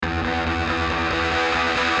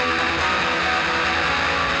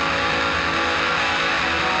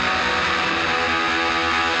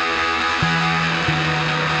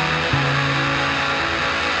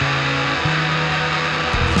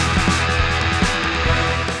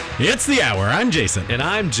It's the hour. I'm Jason. And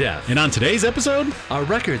I'm Jeff. And on today's episode, our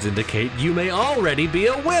records indicate you may already be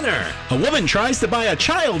a winner. A woman tries to buy a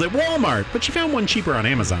child at Walmart, but she found one cheaper on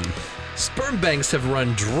Amazon. Sperm banks have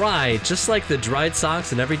run dry, just like the dried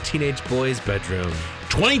socks in every teenage boy's bedroom.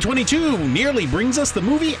 2022 nearly brings us the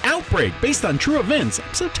movie Outbreak, based on true events.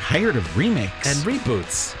 I'm so tired of remakes. And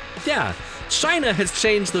reboots. Yeah. China has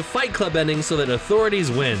changed the Fight Club ending so that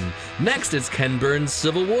authorities win. Next, it's Ken Burns'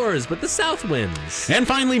 Civil Wars, but the South wins. And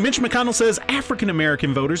finally, Mitch McConnell says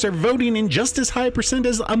African-American voters are voting in just as high percent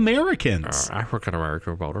as Americans.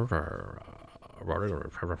 African-American voters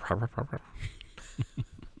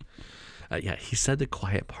yeah, he said the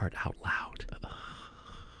quiet part out loud.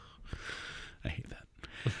 I hate that.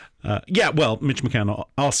 Mitch McConnell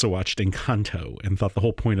also watched Encanto and thought the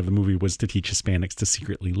whole point of the movie was to teach Hispanics to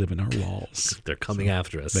secretly live in our walls. They're coming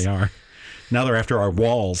after us. They are. Now they're after our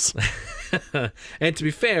walls. And to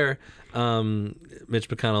be fair, Mitch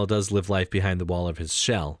McConnell does live life behind the wall of his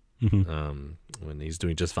shell, when he's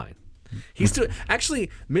doing just fine. He's doing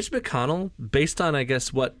actually. Mitch McConnell, based on I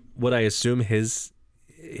guess what I assume his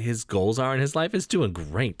goals are in his life, is doing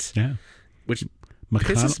great. Yeah, which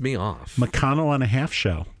pisses me off. McConnell on a half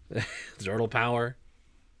shell. Turtle power.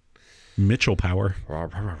 Mitchell power.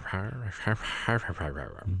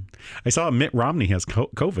 I saw Mitt Romney has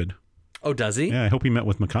COVID. Oh, does he? Yeah, I hope he met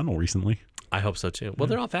with McConnell recently. I hope so too. Well,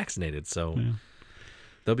 they're all vaccinated, so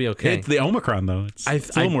they'll be okay. It's the Omicron, though. It's a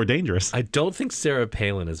little more dangerous. I don't think Sarah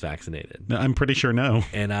Palin is vaccinated. No, I'm pretty sure no.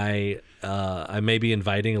 And I may be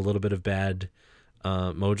inviting a little bit of bad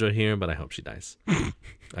mojo here, but I hope she dies.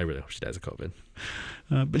 I really hope she dies of COVID.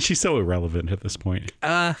 But she's so irrelevant at this point.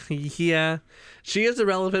 Yeah, she is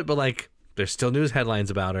irrelevant, but like, there's still news headlines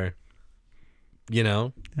about her. You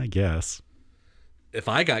know, I guess if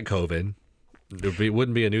I got COVID, there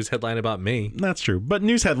wouldn't be a news headline about me. That's true, but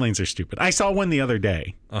news headlines are stupid. I saw one the other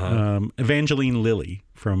day. Evangeline Lilly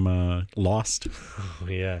from Lost. Oh,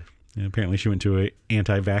 yeah. And apparently she went to an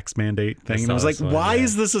anti-vax mandate thing. And I was like, why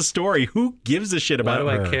is this a story? Who gives a shit about her?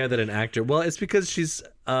 Why do I care that an actor... Well, it's because she's,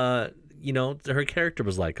 her character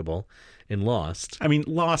was likable in Lost. I mean,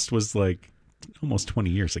 Lost was like almost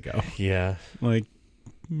 20 years ago. Yeah. Like,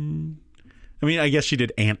 I mean, I guess she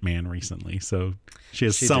did Ant-Man recently, so she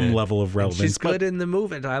has some level of relevance. And she's good in the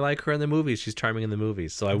movie. I like her in the movies. She's charming in the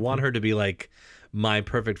movies. So I want her to be like my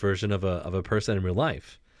perfect version of a person in real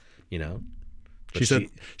life, you know? But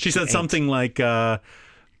she said something like, I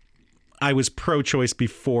was pro-choice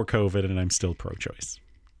before COVID and I'm still pro-choice.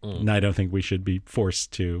 And I don't think we should be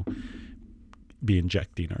forced to be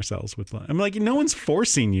injecting ourselves with... I'm like, no one's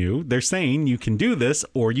forcing you. They're saying you can do this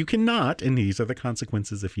or you cannot, and these are the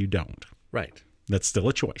consequences if you don't. Right. That's still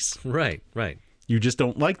a choice. Right. You just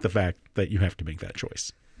don't like the fact that you have to make that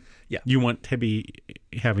choice. Yeah. You want to be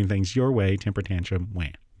having things your way, temper tantrum,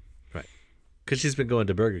 wham. Right. Because she's been going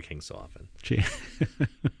to Burger King so often.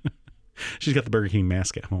 She's got the Burger King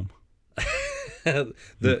mask at home. And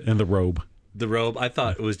the robe. The robe. I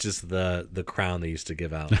thought it was just the crown they used to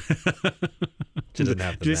give out. She doesn't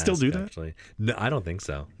have the Do they mask, still do that? Actually. No, I don't think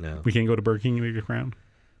so. No. We can't go to Burger King with your crown?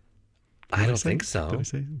 I don't think so. Did I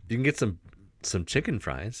say? You can get some chicken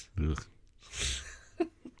fries. Ugh. I'd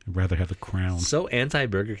rather have the crown. So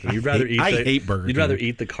anti-Burger King. I hate Burger King. You'd rather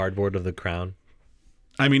eat the cardboard of the crown?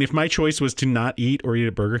 I mean, if my choice was to not eat or eat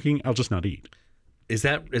at Burger King, I'll just not eat. Is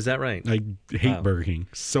that right? I hate Burger King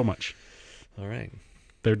so much. All right.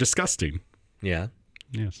 They're disgusting. Yeah.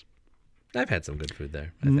 Yes. I've had some good food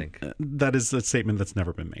there, I think. That is a statement that's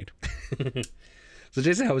never been made. So,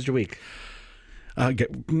 Jason, how was your week?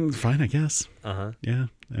 Fine, I guess. Uh-huh. Yeah.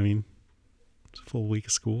 I mean, it's a full week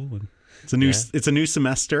of school, and it's a new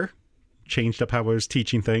semester. Changed up how I was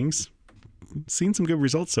teaching things. Seen some good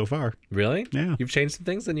results so far. Really? Yeah. You've changed some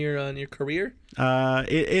things in your career?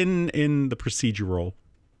 In the procedural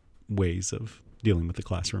ways of dealing with the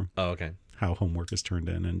classroom. Oh, okay. How homework is turned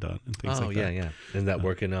in and done and things like that. Oh, yeah. Isn't that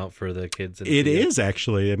working out for the kids? It is,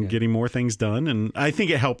 actually. I'm getting more things done, and I think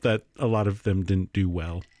it helped that a lot of them didn't do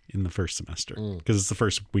well in the first semester because it's the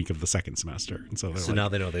first week of the second semester. And so now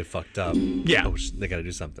they know they fucked up. Yeah. Oh, they got to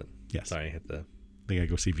do something. Yes. Sorry, I hit the... They got to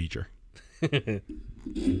go see V'ger.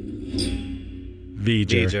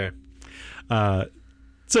 V'ger.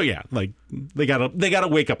 So yeah, like they got a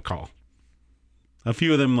wake up call. A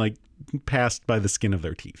few of them like passed by the skin of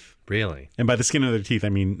their teeth. Really? And by the skin of their teeth, I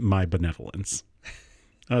mean my benevolence.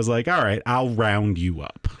 I was like, all right, I'll round you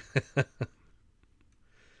up.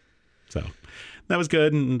 So that was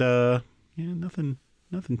good, and nothing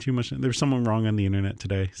too much. There was someone wrong on the internet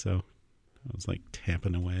today, so I was like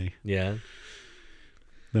tapping away. Yeah.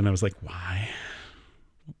 Then I was like, why?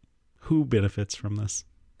 Who benefits from this?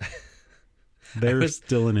 They're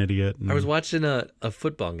still an idiot. I was watching a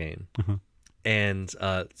football game, and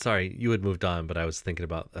sorry, you had moved on, but I was thinking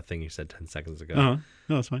about a thing you said 10 seconds ago.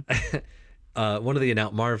 No, that's fine. One of the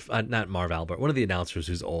not Marv Albert, one of the announcers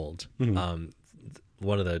who's old.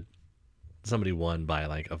 Somebody won by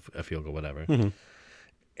like a field goal, whatever.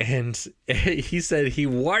 And he said they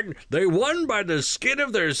won by the skin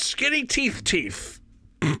of their skinny teeth.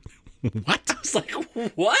 What? I was like,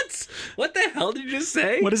 what? What the hell did you just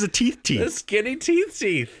say? What is a teeth? The skinny teeth.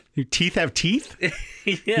 Your teeth have teeth?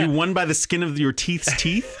 Yeah. You won by the skin of your teeth's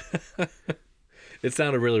teeth? It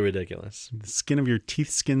sounded really ridiculous. The skin of your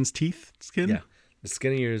skin's teeth? Skin? Yeah. The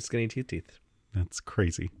skin of your skinny teeth. That's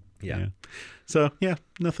crazy. Yeah. So, yeah,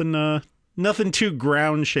 nothing too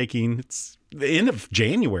ground shaking. It's the end of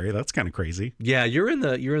January. That's kind of crazy. Yeah, you're in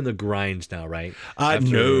the grind now, right?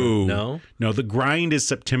 No. The grind is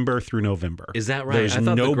September through November. Is that right? There's I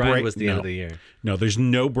thought no the grind break. was the end of the year. No, there's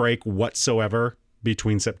no break whatsoever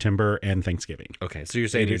between September and Thanksgiving. Okay, so you're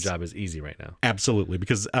saying your job is easy right now? Absolutely,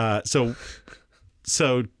 because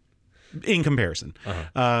so in comparison,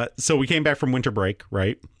 so we came back from winter break,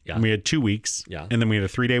 right? Yeah. And we had 2 weeks. Yeah. And then we had a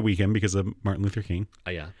 3-day weekend because of Martin Luther King.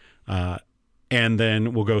 Yeah. And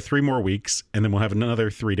then we'll go 3 more weeks, and then we'll have another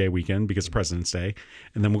 3-day weekend because of President's Day.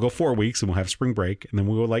 And then we'll go 4 weeks, and we'll have spring break. And then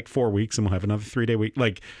we'll go like 4 weeks, and we'll have another 3-day week.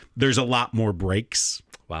 Like, there's a lot more breaks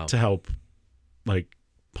to help, like,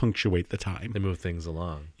 punctuate the time. They move things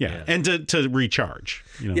along. Yeah. And to recharge.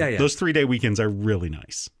 Yeah. Those 3-day weekends are really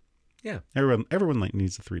nice. Yeah. Everyone like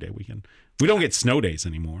needs a 3-day weekend. We don't get snow days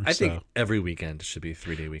anymore. I think every weekend should be a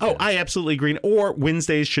 3-day weekend. Oh, I absolutely agree. Or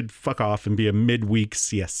Wednesdays should fuck off and be a midweek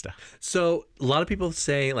siesta. So a lot of people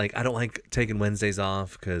say, like, I don't like taking Wednesdays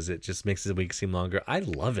off because it just makes the week seem longer. I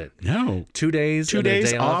love it. No. 2 days. 2 days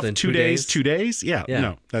day off, and 2 days, 2 days. Yeah.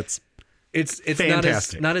 No, that's it's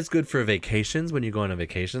fantastic. not as good for vacations when you go on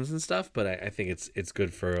vacations and stuff, but I think it's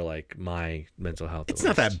good for like my mental health. It's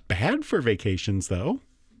not that bad for vacations though.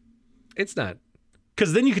 It's not.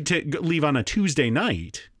 Because then you could leave on a Tuesday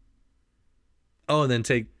night. Oh, and then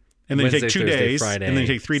take Wednesday, take 2 Thursday, days, Friday, and then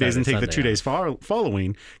take 3 days, and take Sunday the 2 days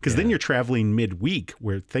following. Because then you're traveling midweek,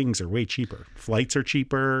 where things are way cheaper. Flights are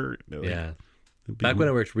cheaper. Yeah. Back when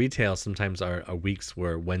I worked retail, sometimes our weeks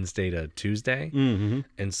were Wednesday to Tuesday,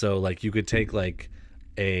 and so like you could take like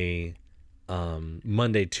a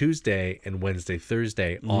Monday, Tuesday, and Wednesday,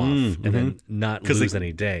 Thursday off, and then not lose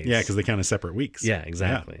any days. Yeah, because they kind of separate weeks. Yeah,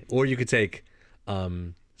 exactly. Yeah. Or you could take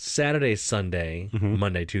Saturday, Sunday,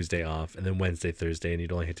 Monday, Tuesday off, and then Wednesday, Thursday, and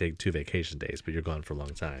you'd only take 2 vacation days, but you're gone for a long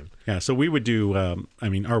time. Yeah, so we would do,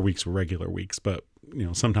 our weeks were regular weeks, but,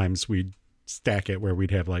 sometimes we'd stack it where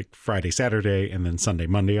we'd have like Friday, Saturday, and then Sunday,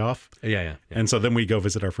 Monday off. Yeah. And so then we'd go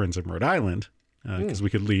visit our friends in Rhode Island because we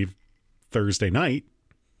could leave Thursday night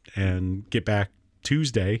and get back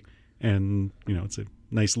Tuesday, and, it's a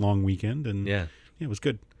nice long weekend, and it was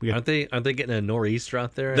good. Aren't they getting a nor'easter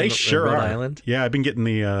out there? They sure Rhode are. Island? Yeah, I've been getting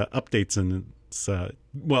the updates, and it's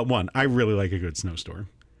I really like a good snowstorm.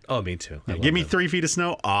 Oh, me too. Give me 3 feet of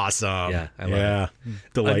snow. Awesome. Yeah, I love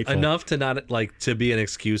it. Delightful. Enough to not to be an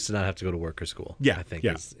excuse to not have to go to work or school. Yeah, I think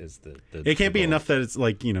is the it can't be goal. enough that it's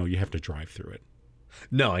like you have to drive through it.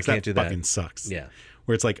 No, I can't do that. Fucking sucks. Yeah,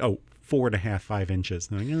 where it's like 4.5, 5 inches.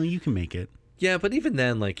 And they're like, you can make it. Yeah, but even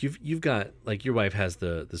then, like you've got like your wife has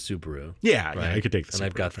the Subaru. Yeah, right? yeah, I could take the Subaru. And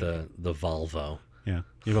I've got the Volvo. Yeah,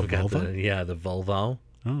 you have a Volvo? The Volvo.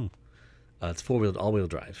 Oh, it's all-wheel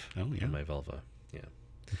drive. Oh yeah, on my Volvo. Yeah.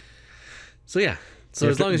 So yeah,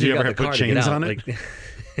 as long as you got the car to get out, on it?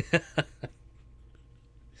 like,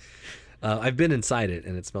 I've been inside it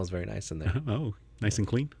and it smells very nice in there. Oh, nice and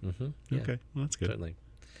clean. Mm-hmm. Yeah, okay, well that's good. Certainly.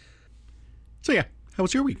 So yeah, how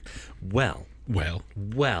was your week? Well,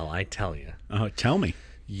 I tell you. Tell me.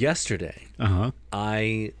 Yesterday,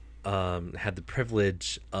 I had the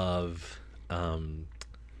privilege of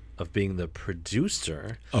being the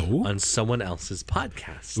producer on someone else's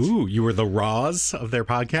podcast. Ooh, you were the Roz of their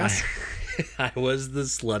podcast? I was the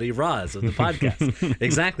slutty Roz of the podcast.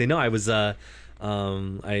 Exactly. No, I was. I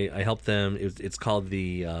helped them. It's called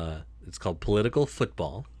Political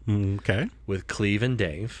Football. Okay. With Cleve and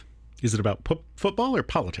Dave. Is it about football or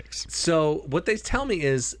politics? So what they tell me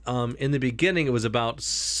is, in the beginning, it was about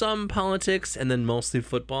some politics and then mostly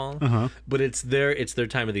football. But it's their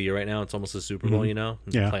time of the year right now. It's almost a Super Bowl,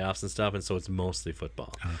 playoffs and stuff, and so it's mostly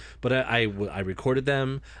football. But I recorded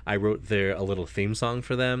them. I wrote a little theme song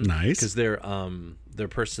for them. Nice, because their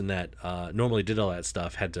person that normally did all that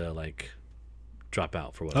stuff had to like drop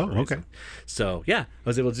out for whatever reason. Okay. So yeah, I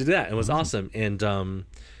was able to do that. It was awesome. And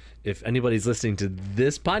if anybody's listening to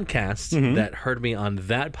this podcast that heard me on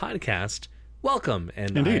that podcast, welcome,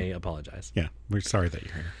 and Indeed. I apologize. Yeah, we're sorry that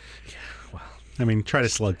you're here. Yeah, well, I mean, try to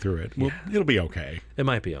slug through it. Well, it'll be okay. It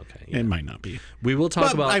might be okay. It might not be. We will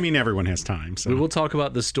talk about. I mean, everyone has time. So we will talk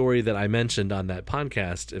about the story that I mentioned on that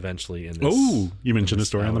podcast eventually. In this, oh, you mentioned a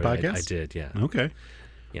story on the podcast? I did. Yeah. Okay.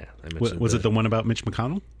 Yeah. I mentioned Was it the one about Mitch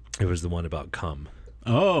McConnell? It was the one about cum.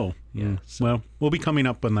 Oh, yeah. Well, we'll be coming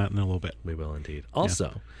up on that in a little bit. We will indeed.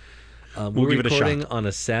 Also, We'll we're give it a shot. recording on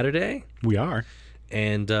a Saturday, We are.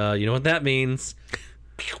 and you know what that means.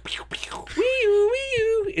 Wee-oo,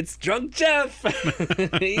 wee-oo. It's Drunk Jeff.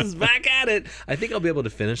 He's back at it. I think I'll be able to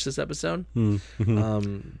finish this episode.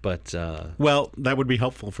 But Well, that would be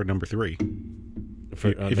helpful for number 3.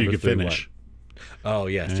 If you could finish. Oh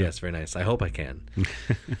yes, very nice. I hope I can.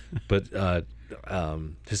 But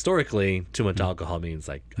historically, too much alcohol means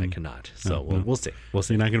I cannot. So we'll see. We'll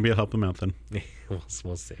see. You're not going to be able to help them out then.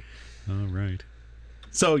 We'll see. All right.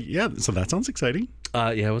 So so that sounds exciting.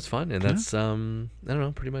 Yeah, it was fun, and that's I don't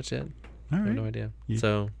know, pretty much it. All right. I have no idea.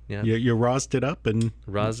 So yeah, You rozzed it up, and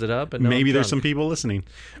rozzed it up, and now maybe I'm there's drunk. some people listening.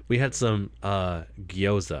 We had some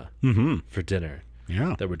gyoza for dinner.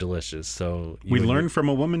 Yeah. That were delicious. So We learned from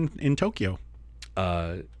a woman in Tokyo.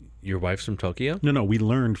 Your wife's from Tokyo? No, we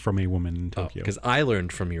learned from a woman in Tokyo. Because I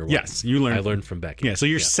learned from your wife. Yes, you learned. I learned from Becky. Yeah, so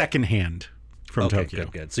you're secondhand from Tokyo.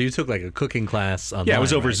 Good. So you took like a cooking class online. Yeah, it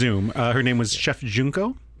was over right? Zoom. Her name was Chef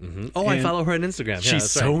Junko. Oh, I follow her on Instagram. Yeah, She's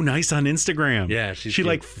so nice on Instagram. Yeah, she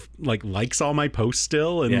like likes all my posts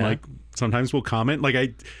still, and like sometimes will comment. Like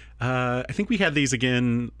I think we had these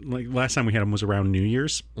again. Like last time we had them was around New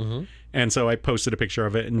Year's, and so I posted a picture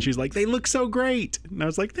of it, and she's like, "They look so great," and I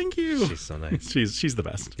was like, "Thank you." She's so nice. she's the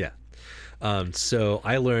best. Yeah. So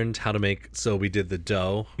I learned how to make. So we did the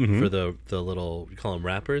dough for the little, you call them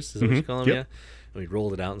wrappers. Is that what you call them? Yep. Yeah. And we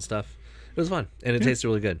rolled it out and stuff. It was fun, and it tasted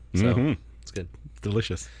really good. So it's good.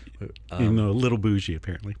 Delicious. Even though a little bougie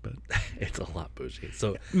apparently, but It's a lot bougie.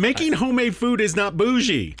 So making homemade food is not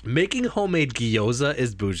bougie. making homemade gyoza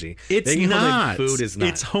is bougie. It's making not. Homemade food is not.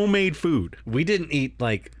 It's homemade food. We didn't eat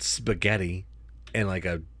like spaghetti and like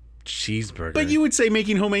a cheeseburger. But you would say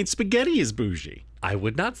making homemade spaghetti is bougie. I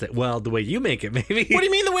would not say. Well, the way you make it, maybe. What do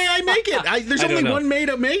you mean the way I make it? There's I don't only know. one way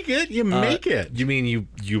to make it. You make it. You mean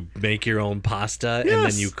you make your own pasta and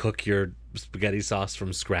Yes. then you cook your spaghetti sauce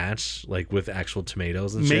from scratch, like with actual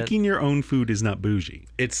tomatoes and shit? Making your own food is not bougie.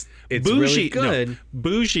 It's Bougie, really good. No,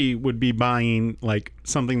 bougie would be buying like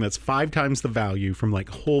something that's 5 times the value from like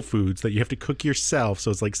Whole Foods that you have to cook yourself, so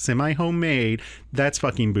it's like semi-homemade. That's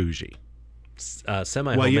fucking bougie.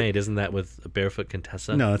 Semi-homemade, isn't that with Barefoot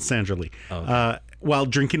Contessa? No, that's Sandra Lee. While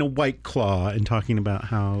drinking a White Claw and talking about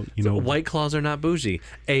how White Claws are not bougie.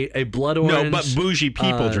 A blood orange. No, but bougie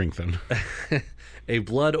people drink them. A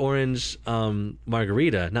blood orange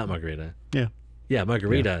margarita, not margarita. Yeah. Yeah,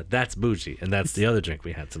 margarita. That's bougie, and that's the other drink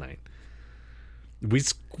we had tonight. We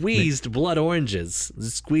squeezed blood oranges,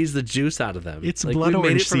 squeezed the juice out of them. It's like, blood we made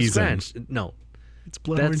orange it from season. Scratch. No, It's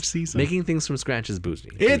blood orange season. Making things from scratch is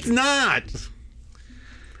bougie. It's not.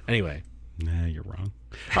 Anyway, Nah, you're wrong.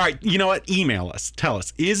 All right, you know what? Email us. Tell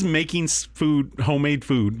us, is making homemade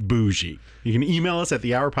food, bougie? You can email us at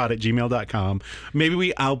thehourpod@gmail.com.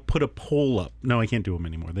 Maybe I'll put a poll up. No, I can't do them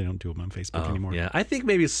anymore. They don't do them on Facebook anymore. yeah, I think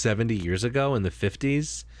maybe 70 years ago in the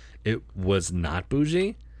 50s, it was not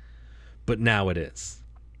bougie, but now it is.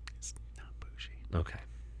 It's not bougie. Okay.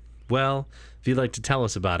 Well, if you'd like to tell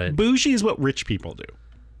us about it, Bougie is what rich people do.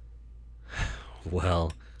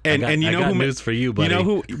 well, And I got news for you, buddy.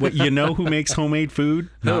 You know who makes homemade food?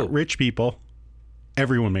 Who? Not rich people.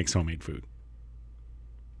 Everyone makes homemade food.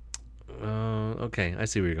 Okay, I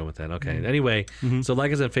see where you're going with that. Okay. Anyway, so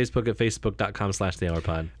like us on Facebook at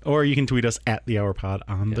facebook.com/thehourpod. Or you can tweet us at the Hourpod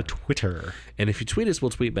on the Twitter. And if you tweet us, we'll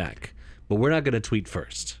tweet back. But we're not going to tweet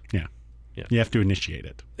first. Yeah. Yeah. You have to initiate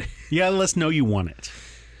it. You gotta let us know you want it.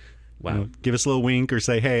 Wow. You know, give us a little wink or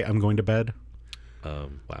say, hey, I'm going to bed.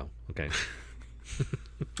 Wow. Okay.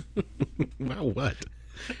 Wow, what?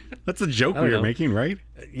 That's the joke don't we were know. making, right?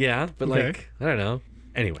 Yeah, but Okay. like, I don't know.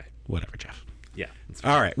 Anyway. Whatever, Jeff. Yeah.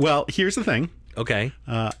 All right. Well, here's the thing. Okay.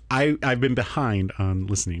 I've been behind on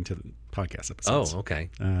listening to the podcast episodes. Oh, okay.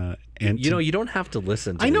 And You don't have to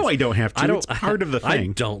listen to I know these. I don't have to. It's part of the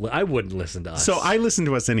thing. I wouldn't listen to us. So I listen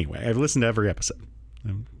to us anyway. I've listened to every episode.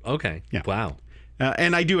 Okay. Yeah. Wow.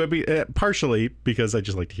 And I do it partially because I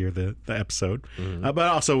just like to hear the episode. But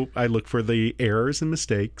also I look for the errors and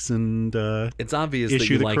mistakes and It's obvious that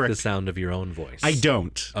issue you the like correct- the sound of your own voice. I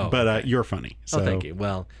don't, but you're funny. So. Oh, thank you.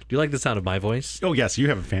 Well, do you like the sound of my voice? Oh yes, you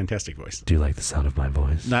have a fantastic voice. Do you like the sound of my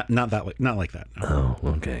voice? Not like that. No. Oh,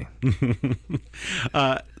 okay.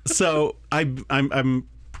 So I'm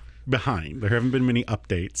behind. There haven't been many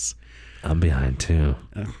updates. I'm behind too.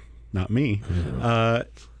 Not me.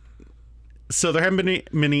 So there haven't been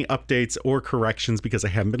many updates or corrections because I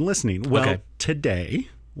haven't been listening. Well, Okay. today,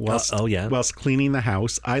 whilst cleaning the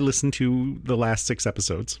house, I listened to the last 6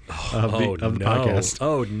 episodes of the podcast.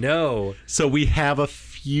 Oh, no. So we have a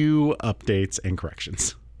few updates and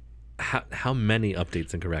corrections. How many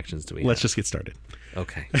updates and corrections do we Let's have? just get started.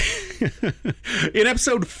 Okay. In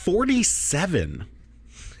episode 47...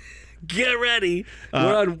 Get ready.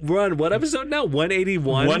 We're on what episode now?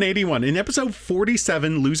 181? 181. In episode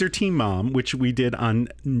 47, Loser Teen Mom, which we did on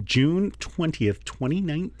June 20th,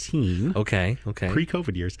 2019. Okay.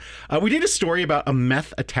 Pre-COVID years. We did a story about a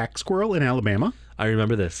meth attack squirrel in Alabama. I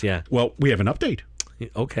remember this, yeah. Well, we have an update.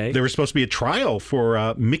 Okay. There was supposed to be a trial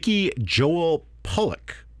for Mickey Joel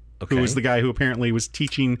Pollock, who was the guy who apparently was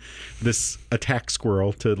teaching this attack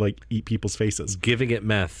squirrel to like eat people's faces. Giving it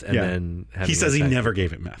meth and then having he says he never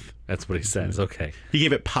gave it meth. That's what he says. Okay. He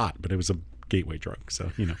gave it pot, but it was a gateway drug. So,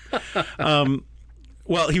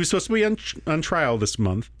 well, he was supposed to be on trial this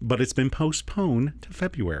month, but it's been postponed to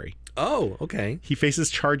February. Oh, okay. He faces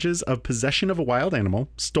charges of possession of a wild animal,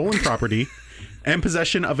 stolen property, and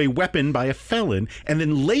possession of a weapon by a felon, and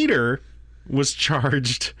then later was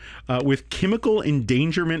charged with chemical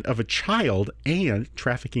endangerment of a child and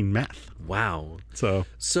trafficking meth. Wow. So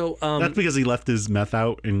that's because he left his meth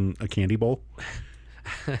out in a candy bowl.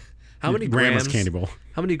 How many Grandma's grams? candy bowl.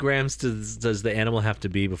 How many grams does the animal have to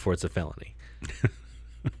be before it's a felony?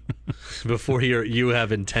 Before you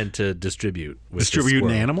have intent to distribute an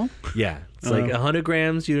animal? Yeah, it's like 100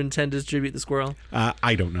 grams. You intend to distribute the squirrel?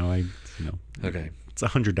 I don't know. Okay. It's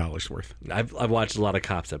 $100 worth. I've watched a lot of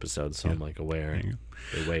Cops episodes, so I'm like aware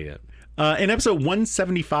they weigh it. In episode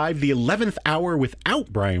 175, the 11th hour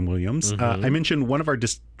without Brian Williams, I mentioned one of our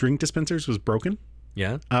drink dispensers was broken.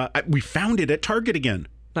 Yeah. We found it at Target again.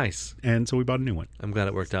 Nice. And so we bought a new one. I'm glad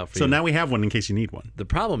it worked out for you. So now we have one in case you need one. The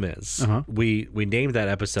problem is we named that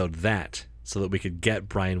episode that so that we could get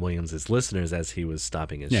Brian Williams as listeners as he was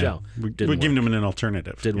stopping his show. We're giving him an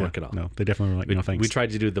alternative. Didn't work at all. No, they definitely were like, no thanks. We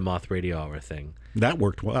tried to do the Moth Radio Hour thing. That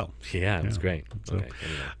worked well. Yeah, it was great. So, okay,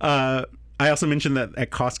 anyway. I also mentioned that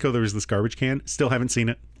at Costco there was this garbage can. Still haven't seen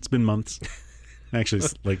it. It's been months. Actually,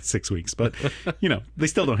 it's like 6 weeks, but they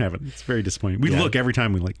still don't have it. It's very disappointing. We look every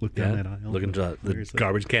time we look down that aisle. Look into the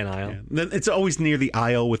garbage can aisle. Yeah. It's always near the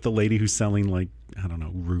aisle with the lady who's selling like, I don't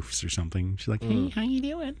know, roofs or something. She's like, hey, how you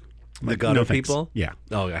doing? The gutter people? Yeah.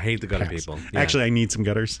 Oh, I hate the gutter people. Yeah. Actually, I need some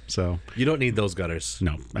gutters, so. You don't need those gutters.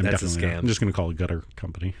 No, That's a scam. I'm just going to call a gutter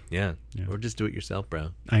company. Yeah. Or just do it yourself, bro.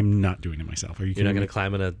 I'm not doing it myself. Are you kidding You're not going me? to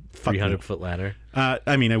climb on a 300-foot ladder?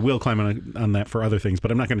 I mean, I will climb on that for other things, but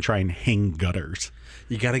I'm not going to try and hang gutters.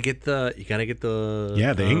 You got to get the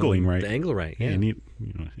the angling right. The angle right. Yeah.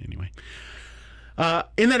 Anyway.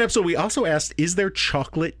 In that episode, we also asked, is there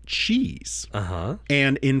chocolate cheese?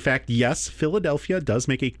 And in fact, yes, Philadelphia does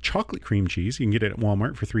make a chocolate cream cheese. You can get it at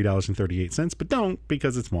Walmart for $3.38, but don't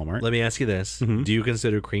because it's Walmart. Let me ask you this. Do you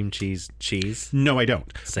consider cream cheese cheese? No, I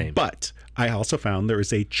don't. Same. But I also found there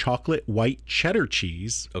is a chocolate white cheddar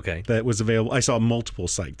cheese that was available. I saw multiple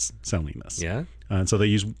sites selling this. Yeah? And so they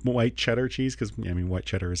use white cheddar cheese because, white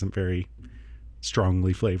cheddar isn't very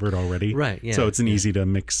strongly flavored already. Right, yeah. So it's an easy to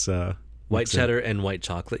mix... White cheddar and white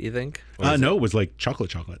chocolate, you think? No, it was like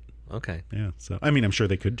chocolate. Okay. Yeah. So, I'm sure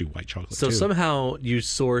they could do white chocolate So too. somehow you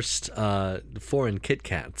sourced foreign Kit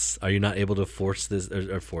Kats. Are you not able to source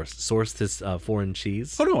this foreign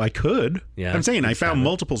cheese? Oh, no, I could. Yeah. I'm saying I found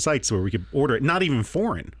multiple sites where we could order it. Not even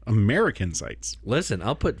foreign. American sites. Listen,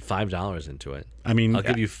 I'll put $5 into it. I mean... I'll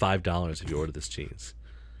give you $5 if you order this cheese.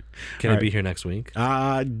 Can I be here next week?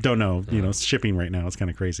 Don't know. Shipping right now is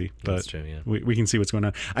kind of crazy. But That's true, yeah. we can see what's going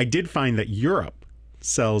on. I did find that Europe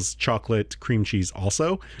sells chocolate cream cheese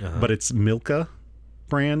also, but it's Milka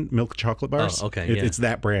brand, Milk chocolate bars. Oh, okay, It's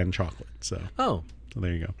that brand chocolate. So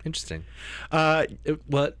there you go. Interesting.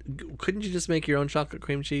 Couldn't you just make your own chocolate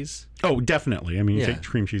cream cheese? Oh, definitely. I mean, you take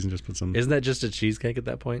cream cheese and just put some... Isn't that just a cheesecake at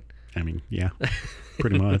that point? I mean, yeah,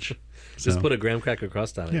 pretty much. Just put a graham cracker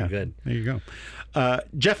crust on it. You're good. There you go.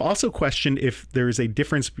 Jeff also questioned if there is a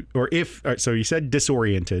difference, so you said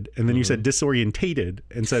disoriented, and then you said disorientated,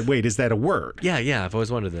 and said, wait, is that a word? Yeah. I've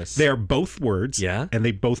always wondered this. They are both words. Yeah. And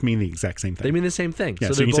they both mean the exact same thing. They mean the same thing. Yeah,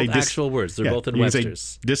 so they're you both say actual words. They're both in you Webster's.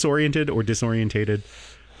 Say disoriented or disorientated.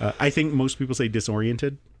 I think most people say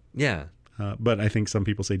disoriented. Yeah. But I think some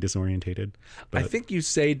people say disorientated. I think you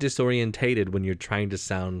say disorientated when you're trying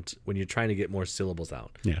to get more syllables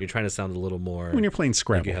out. Yeah. You're trying to sound a little more... When you're playing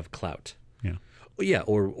Scrabble. Like you have clout. Yeah. Yeah,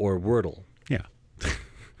 or Wordle. Yeah.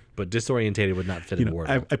 But disorientated would not fit in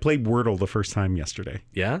Wordle. I played Wordle the first time yesterday.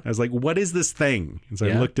 Yeah? I was like, what is this thing? And so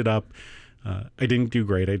I looked it up. I didn't do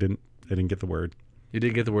great. I didn't get the word. You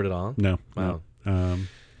didn't get the word at all? No. Wow. No.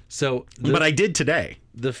 So, but I did today.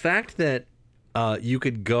 the fact that you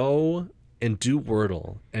could go and do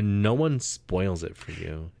Wordle and no one spoils it for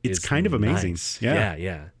you. It's is kind of amazing. nice. Yeah.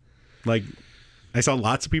 Yeah. Like, I saw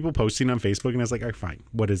lots of people posting on Facebook, and I was like, all right, fine.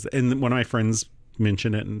 What is it? And one of my friends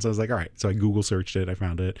mentioned it, and so I was like, all right. So I Google searched it. I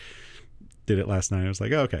found it. Did it last night. I was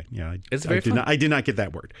like, oh, okay. Yeah. It's very fun. I did not get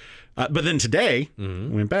that word. But then today,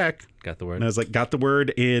 went back. Got the word. And I was like, got the word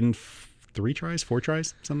in 4 tries,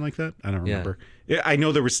 something like that. I don't remember. Yeah, I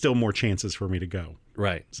know there was still more chances for me to go.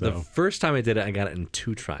 Right. So. The first time I did it, I got it in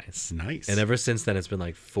 2 tries. Nice. And ever since then, it's been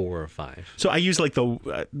like 4 or 5. So I used like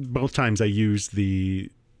both times I used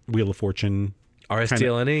the Wheel of Fortune.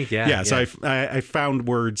 RSTLNE? Yeah. So I found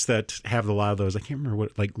words that have a lot of those. I can't remember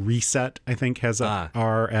what, like reset, I think, has a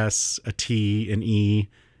R, S, a T, an E.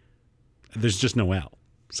 There's just no L.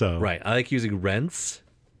 So Right. I like using rents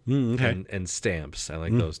and stamps. I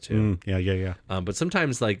like those too. Yeah. But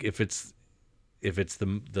sometimes, like, if it's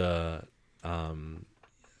the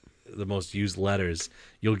most used letters,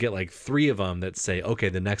 you'll get like 3 of them that say, okay,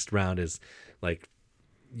 the next round is like,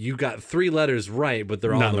 you got 3 letters right, but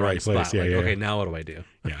they're all in the right spot. place. Yeah, like, yeah, okay, yeah. now what do I do?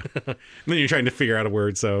 Yeah. And then you're trying to figure out a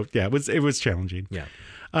word. So yeah, it was challenging. Yeah.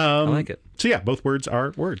 I like it. So yeah, both words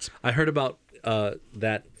are words. I heard about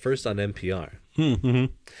that first on NPR. Mm-hmm. And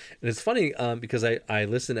it's funny because I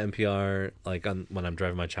listen to NPR like when I'm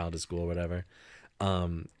driving my child to school or whatever.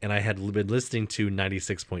 And I had been listening to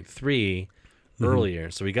 96.3 earlier.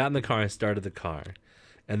 So we got in the car, I started the car.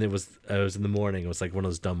 And it was in the morning. It was like one of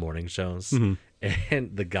those dumb morning shows.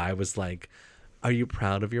 And the guy was like, are you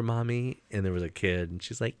proud of your mommy? And there was a kid, and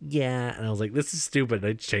she's like, yeah. And I was like, this is stupid. And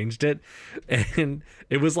I changed it. And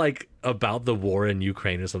it was like about the war in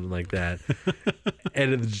Ukraine or something like that.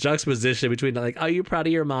 And the juxtaposition between like, are you proud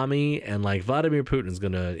of your mommy? And like, Vladimir Putin's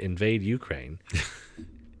going to invade Ukraine.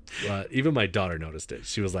 Even my daughter noticed it.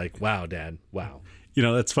 She was like, wow, Dad, wow. You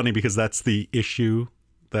know, that's funny because that's the issue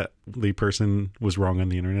that the person was wrong on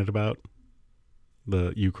the internet about,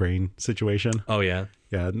 the Ukraine situation. Oh, yeah?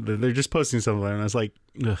 Yeah, they're just posting something, and I was like,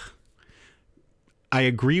 ugh. I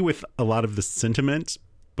agree with a lot of the sentiment,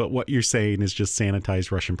 but what you're saying is just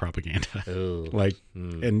sanitized Russian propaganda. Ooh.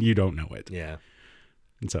 And you don't know it. Yeah.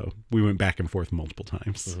 And so we went back and forth multiple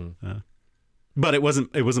times. But it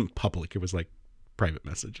wasn't public. It was like private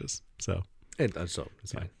messages. So it's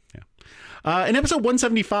fine. Yeah. In episode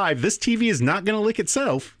 175, this TV is not going to lick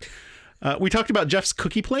itself. We talked about Jeff's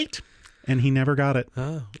cookie plate, and he never got it.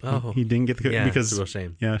 Oh. He didn't get the cookie because it's a real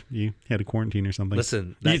shame. Yeah, you had a quarantine or something.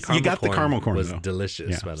 Listen, you got the caramel corn was though.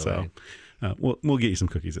 delicious, by the way. We'll get you some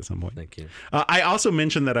cookies at some point. Thank you. I also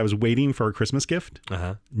mentioned that I was waiting for a Christmas gift.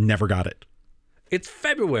 Never got it. It's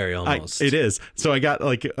February almost. It is. So I got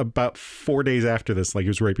like about 4 days after this, like it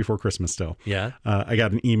was right before Christmas still. Yeah. I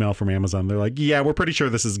got an email from Amazon. They're like, yeah, we're pretty sure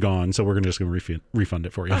this is gone. So we're just going to refund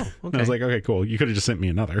it for you. Oh, okay. And I was like, okay, cool. You could have just sent me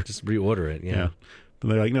another. Just reorder it. Yeah. But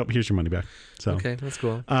they're like, nope, here's your money back. So okay, that's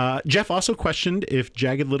cool. Jeff also questioned if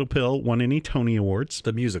Jagged Little Pill won any Tony Awards.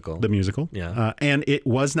 The musical. Yeah. And it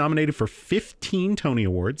was nominated for 15 Tony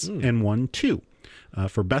Awards and won 2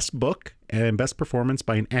 for Best Book and Best Performance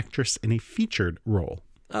by an Actress in a Featured Role.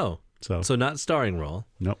 Oh. So not starring role.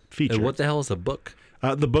 Nope, featured. And what the hell is a book?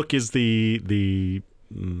 The book is the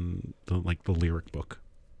lyric book.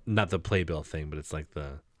 Not the playbill thing, but it's like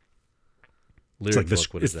the lyric it's like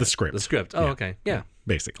book. What is the script. The script. Oh, okay. Yeah.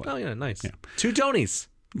 Basically. Oh, yeah, nice. Yeah. 2 Tonys.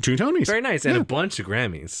 2 Tonys. Very nice. And a bunch of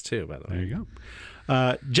Grammys, too, by the way. There you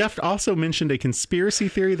go. Jeff also mentioned a conspiracy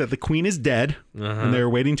theory that the Queen is dead, and they're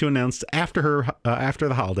waiting to announce after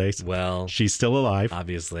the holidays. Well, she's still alive,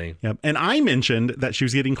 obviously. Yep. And I mentioned that she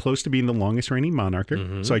was getting close to being the longest reigning monarch,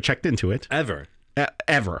 so I checked into it. Ever.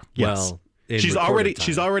 Ever. Yes. Well, she's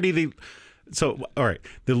already the. So all right,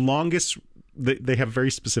 the longest. They have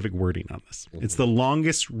very specific wording on this. It's the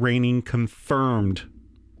longest reigning confirmed.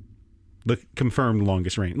 The confirmed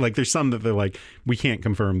longest reign. Like there's some that they're like, we can't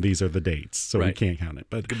confirm these are the dates, so we can't count it.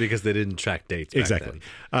 But because they didn't track dates. Exactly.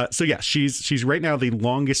 So yeah, she's right now the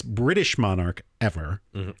longest British monarch ever,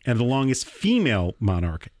 and the longest female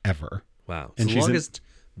monarch ever. Wow. And so the longest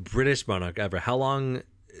British monarch ever. How long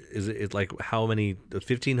is it? It's like how many?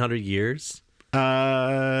 1,500 years.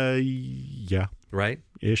 Yeah. Right.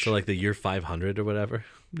 Ish. So like the year 500 or whatever.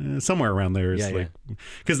 Somewhere around there is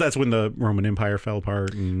because that's when the Roman Empire fell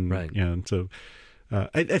apart, and and so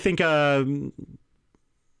I think once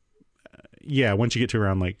you get to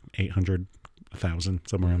around like 800, 1,000,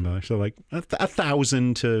 somewhere around there, so like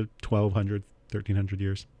 1,000 to 1,200, 1,300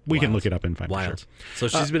 years. We can look it up and find for sure. So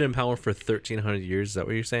she's been in power for 1,300 years. Is that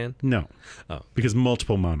what you're saying? No. Oh, because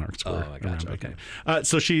multiple monarchs were. I gotcha. Okay.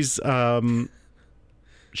 So she's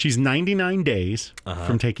 99 days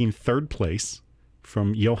from taking 3rd place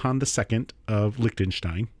from Johann II of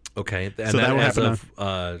Liechtenstein. Okay. And So that will as happen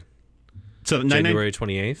of So January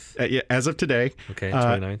 28th. yeah, as of today. Okay,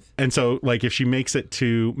 29th. And so, like, if she makes it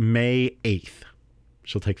to May 8th,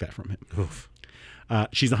 she'll take that from him. Oof.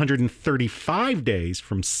 She's 135 days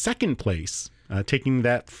from second place, taking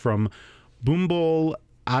that from Bumbol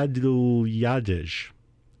Adulyadej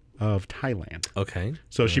of Thailand. Okay.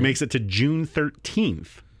 So if she makes it to June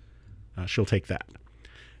 13th, she'll take that.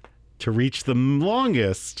 To reach the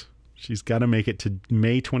longest, she's got to make it to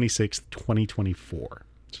May 26th, 2024.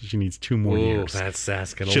 So she needs 2 more years. That's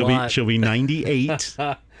asking a lot. She'll be 98,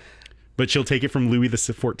 but she'll take it from Louis the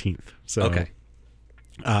 14th. So, Okay.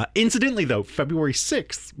 Incidentally, though, February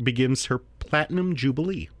 6th begins her Platinum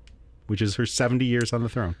Jubilee, which is her 70 years on the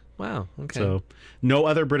throne. Wow. Okay. So no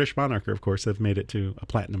other British monarch, of course, have made it to a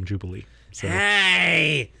Platinum Jubilee. So.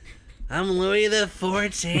 Hey, I'm Louis the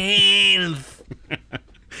 14th.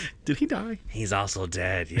 Did he die? He's also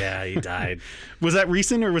dead. Yeah, he died. Was that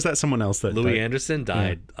recent or was that someone else that Louis died? Anderson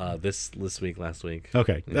died this week, last week.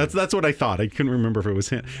 Okay, that's what I thought. I couldn't remember if it was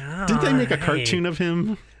him. Didn't they make a cartoon of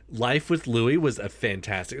him? Life with Louis was a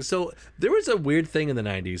fantastic. So there was a weird thing in the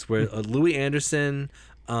 90s where Louis Anderson,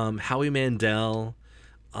 Howie Mandel,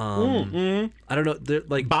 I don't know, they're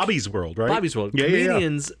like Bobby's World, right? Bobby's World. Yeah,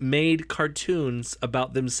 Comedians made cartoons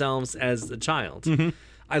about themselves as a child.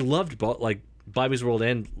 I loved both, like Bobby's World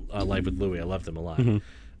and Life with Louis. I loved them a lot.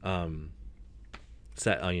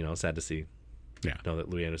 Sad to see. Yeah. Know that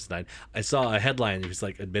Louis Anderson died. I saw a headline. He was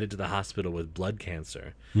like admitted to the hospital with blood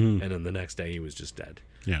cancer, and then the next day he was just dead.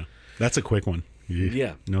 Yeah, that's a quick one.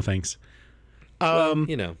 Yeah. No thanks. Well,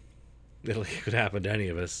 it could happen to any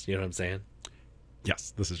of us. You know what I'm saying?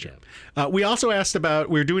 Yes, this is true. We also asked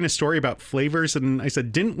about, we were doing a story about flavors, and I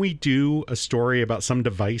said, didn't we do a story about some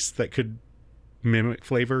device that could mimic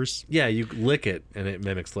flavors? Yeah, you lick it and it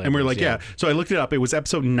mimics flavors. And we're like, yeah. So I looked it up. It was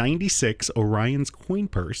episode 96, Orion's Coin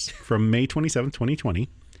Purse, from May 27th, 2020.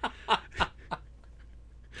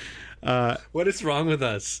 What is wrong with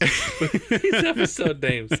us? These episode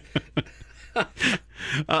names.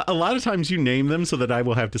 A lot of times you name them so that I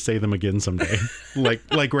will have to say them again someday,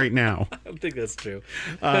 like right now. I don't think that's true.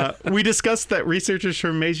 We discussed that researchers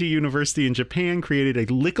from Meiji University in Japan created a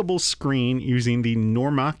lickable screen using the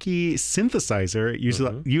Normaki synthesizer.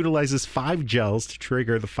 It utilizes 5 gels to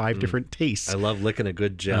trigger the 5 different tastes. I love licking a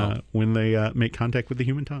good gel. When they make contact with the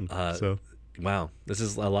human tongue. Wow, this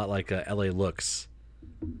is a lot like LA Looks.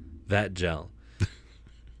 That gel.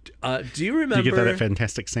 Do you remember? Did you get that at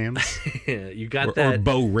Fantastic Sam's? You got that. Or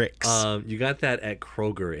Bo Rick's. You got that at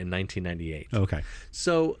Kroger in 1998. Okay.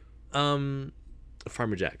 So,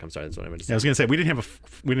 Farmer Jack. I'm sorry, that's what I meant to say. Yeah, I was going to say we didn't have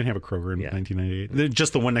a Kroger in 1998.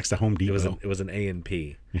 Just the one next to Home Depot. It was an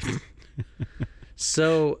A&P.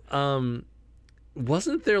 So,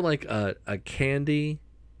 wasn't there like a candy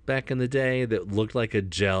back in the day that looked like a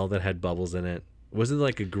gel that had bubbles in it? Was it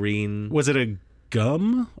like a green? Was it a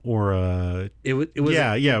gum or a? It was.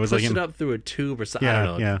 Yeah. It was push like it up through a tube or something. I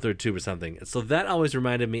don't know. Yeah. Through a tube or something. So that always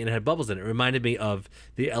reminded me, and it had bubbles in it. It reminded me of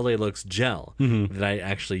the LA Looks gel that I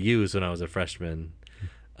actually used when I was a freshman.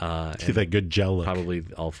 Get that good gel look. Probably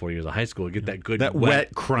all 4 years of high school. Get that good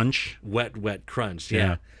wet crunch. Wet crunch.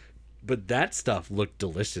 Yeah. But that stuff looked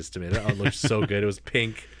delicious to me. That looked so good. It was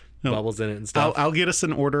pink. Bubbles in it and stuff. I'll get us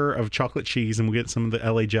an order of chocolate cheese and we'll get some of the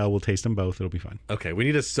LA gel. We'll taste them both. It'll be fine. Okay, we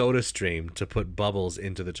need a soda stream to put bubbles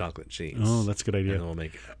into the chocolate cheese. Oh, that's a good idea. And then we'll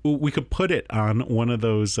make it. We could put it on one of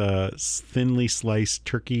those thinly sliced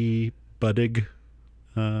turkey buddig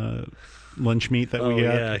lunch meat that we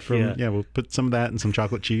got. We'll put some of that and some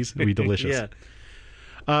chocolate cheese. It'll be delicious.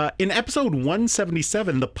 In episode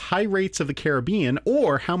 177, The Pirates of the Caribbean,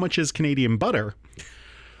 or How Much is Canadian Butter,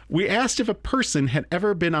 we asked if a person had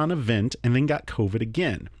ever been on a vent and then got COVID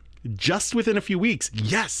again. Just within a few weeks,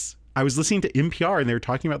 yes. I was listening to NPR and they were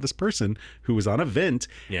talking about this person who was on a vent.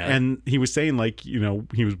 Yeah. And he was saying, like, he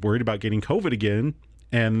was worried about getting COVID again.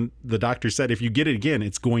 And the doctor said, if you get it again,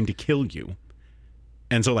 it's going to kill you.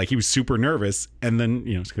 And so, like, he was super nervous. And then,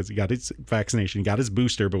 because he got his vaccination, he got his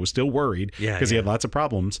booster, but was still worried because he had lots of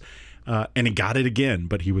problems. And he got it again,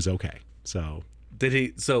 but he was okay. So...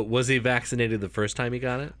 So was he vaccinated the first time he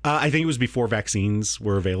got it? I think it was before vaccines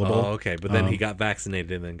were available. Oh, okay. But then he got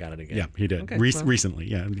vaccinated and then got it again. Yeah, he did. Okay, recently,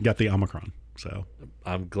 he got the Omicron. So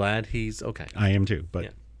I'm glad he's okay. I am too,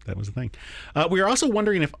 but that was the thing. We are also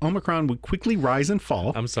wondering if Omicron would quickly rise and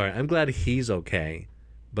fall. I'm sorry. I'm glad he's okay,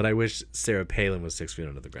 but I wish Sarah Palin was 6 feet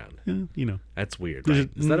under the ground. Yeah, That's weird, right?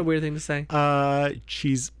 Is that a weird thing to say?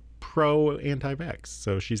 She's pro anti-vax,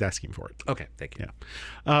 so she's asking for it. Okay, thank you.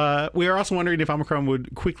 Yeah. We are also wondering if Omicron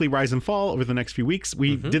would quickly rise and fall over the next few weeks.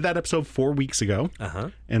 We did that episode 4 weeks ago,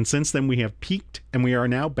 and since then we have peaked, and we are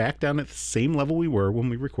now back down at the same level we were when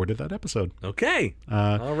we recorded that episode. Okay.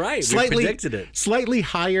 All right. We predicted it. Slightly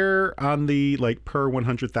higher on the per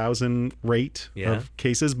 100,000 rate of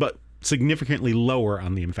cases, but significantly lower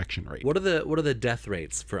on the infection rate. What are the death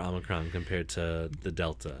rates for Omicron compared to the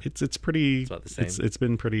Delta? It's pretty. It's about the same. It's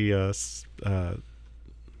been pretty. What's the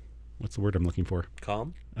word I'm looking for?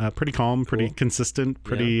 Calm. Pretty calm. Pretty consistent.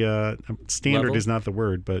 Pretty standard Level? is not the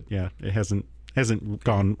word, but yeah, it hasn't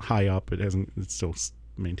gone high up. It's still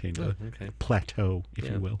maintained a plateau, if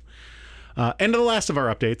you will. And the last of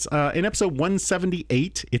our updates in episode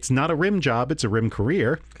 178. It's not a rim job; it's a rim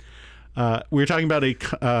career. We were talking about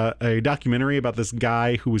a documentary about this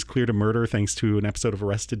guy who was cleared of murder thanks to an episode of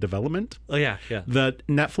Arrested Development. Oh, yeah. The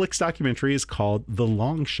Netflix documentary is called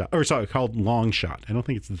called Long Shot. I don't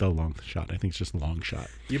think it's The Long Shot. I think it's just Long Shot.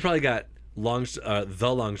 You probably got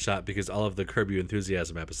The Long Shot because all of the Curb Your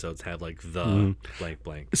Enthusiasm episodes have the blank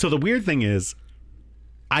blank. So the weird thing is,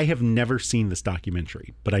 I have never seen this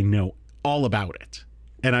documentary, but I know all about it.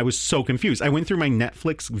 And I was so confused. I went through my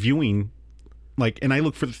Netflix viewing and I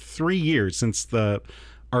looked for 3 years since the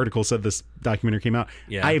article said this documentary came out.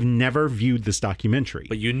 Yeah. I have never viewed this documentary.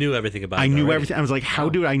 But you knew everything about it. I knew everything. I was like, how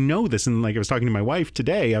do I know this? And I was talking to my wife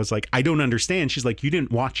today. I was like, I don't understand. She's like, you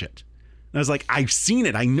didn't watch it. And I was like, I've seen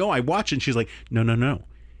it. I know I watched it. And she's like, no.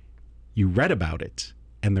 You read about it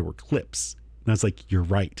and there were clips. And I was like, you're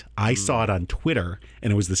right. I saw it on Twitter,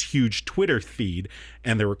 and it was this huge Twitter feed,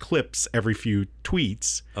 and there were clips every few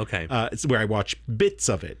tweets. Okay. It's where I watch bits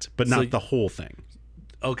of it, but not the whole thing.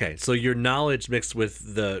 Okay, so your knowledge mixed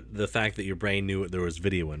with the fact that your brain knew there was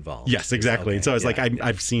video involved. Yes, exactly. And so I was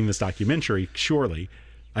I've seen this documentary, surely.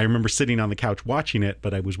 I remember sitting on the couch watching it,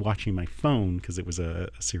 but I was watching my phone because it was a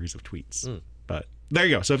series of tweets. But there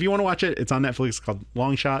you go. So if you want to watch it, it's on Netflix. It's called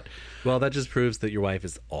Long Shot. Well, that just proves that your wife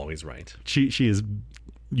is always right. She is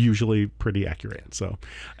usually pretty accurate. So,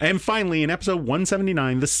 and finally, in episode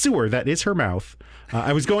 179, the sewer that is her mouth.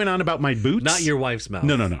 I was going on about my boots. Not your wife's mouth.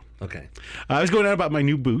 No. Okay. I was going on about my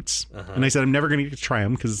new boots, and I said I'm never going to get to try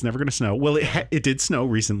them because it's never going to snow. Well, it did snow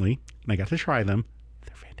recently, and I got to try them.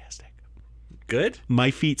 They're fantastic. Good.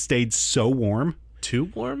 My feet stayed so warm.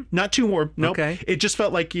 Too warm? Not too warm. Nope. Okay. It just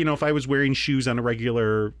felt like, if I was wearing shoes on a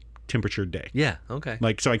regular temperature day. Yeah. Okay.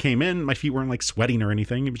 So I came in, my feet weren't sweating or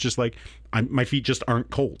anything. It was just my feet just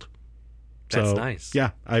aren't cold. That's nice.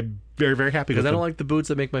 Yeah. I'm very, very happy because I don't like the boots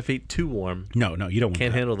that make my feet too warm. No, you don't want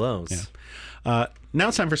Can't that. handle those. Yeah. Now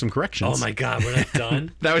it's time for some corrections. Oh my God, we're not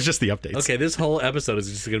done? That was just the updates. Okay, this whole episode is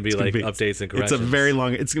just going to be updates and corrections. It's a very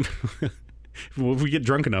long. If we get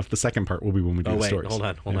drunk enough, the second part will be when we do the stories. Hold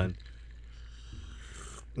on.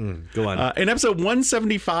 Go on. In episode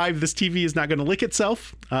 175, this TV is not going to lick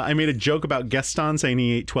itself. I made a joke about Gaston saying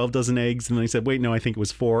he ate 12 dozen eggs, and then he said, wait, no, I think it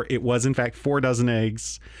was 4. It was, in fact, 4 dozen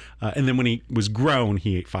eggs. And then when he was grown,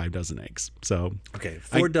 he ate 5 dozen eggs. So, okay,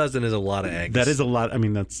 4 dozen is a lot of eggs. That is a lot. I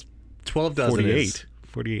mean, that's 12 dozen 48. Is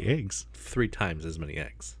 48 eggs. 3 times as many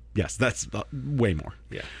eggs. Yes, that's way more.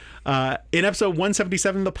 Yeah. In episode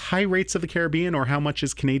 177, the Pirates of the Caribbean, or How Much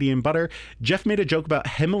is Canadian Butter, Jeff made a joke about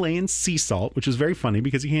Himalayan sea salt, which is very funny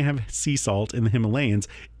because you can't have sea salt in the Himalayas,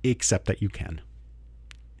 except that you can.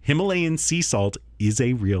 Himalayan sea salt is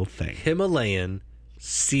a real thing. Himalayan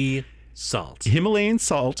sea salt. Himalayan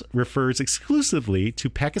salt refers exclusively to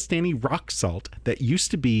Pakistani rock salt that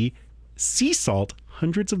used to be sea salt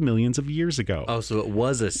hundreds of millions of years ago. Oh, so it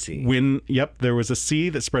was a sea. There was a sea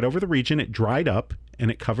that spread over the region. It dried up and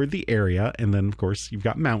it covered the area. And then, of course, you've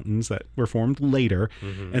got mountains that were formed later.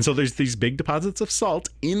 Mm-hmm. And so there's these big deposits of salt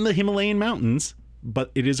in the Himalayan mountains, but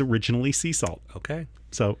it is originally sea salt. Okay.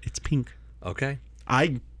 So it's pink. Okay.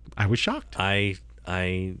 I was shocked. I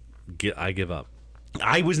give up.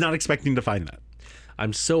 I was not expecting to find that.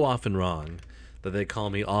 I'm so often wrong that they call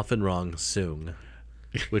me often wrong Soong.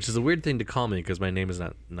 Which is a weird thing to call me because my name is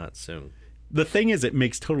not Soong. The thing is, it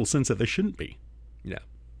makes total sense that there shouldn't be. Yeah.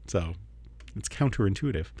 So it's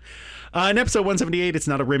counterintuitive. In episode 178, it's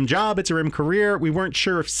not a rim job, it's a rim career. We weren't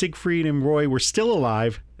sure if Siegfried and Roy were still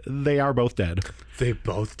alive. They are both dead. They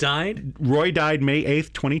both died? Roy died May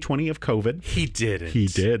 8th, 2020 of COVID. He didn't. He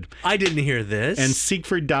did. I didn't hear this. And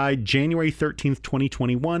Siegfried died January 13th,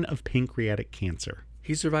 2021 of pancreatic cancer.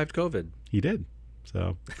 He survived COVID. He did.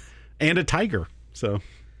 So, and a tiger. So,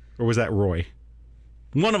 or was that Roy?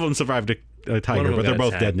 One of them survived a tiger, but they're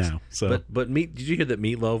both dead now. So, but did you hear that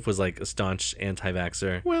Meatloaf was a staunch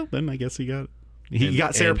anti-vaxxer? Well, then I guess he got He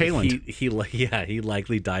got Sarah Palin. He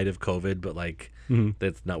likely died of COVID, but like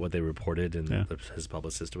that's not what they reported in his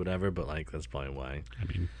publicist or whatever. But like that's probably why. I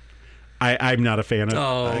mean, I'm not a fan of.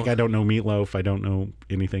 Like, I don't know Meatloaf. I don't know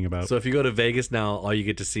anything about. So if you go to Vegas now, all you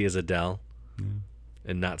get to see is Adele,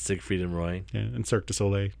 and not Siegfried and Roy. Yeah, and Cirque du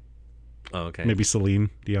Soleil. Oh, okay. Maybe Celine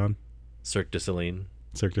Dion. Cirque du Celine.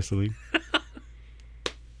 Cirque du Soleil.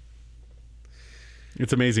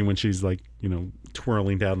 It's amazing when she's like,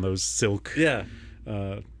 twirling down those silk. Yeah.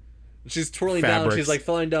 She's twirling fabrics. down. She's like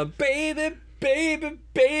falling down. Baby, baby,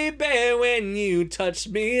 baby, when you touch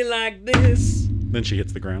me like this. Then she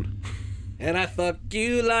hits the ground. And I fuck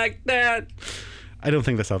you like that. I don't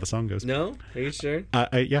think that's how the song goes. No? Are you sure?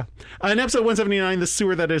 Yeah. In episode 179, The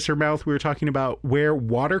Sewer That Is Her Mouth, we were talking about where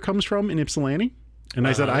water comes from in Ypsilanti. And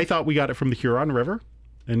I said, I thought we got it from the Huron River.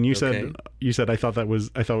 And you said, I thought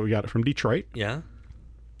we got it from Detroit. Yeah.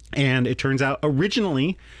 And it turns out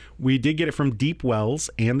originally we did get it from deep wells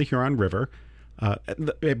and the Huron River.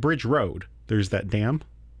 At Bridge Road, there's that dam.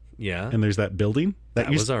 Yeah. And there's that building. That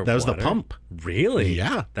was the pump. Really?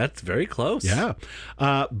 Yeah. That's very close. Yeah.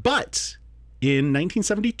 But in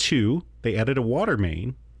 1972, they added a water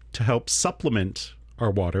main to help supplement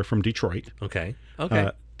our water from Detroit. Okay.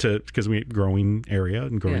 Because we had growing area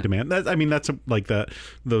and growing demand. That's like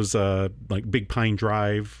those Big Pine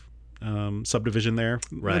Drive subdivision there.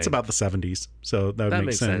 Right. That's about the 70s. So that would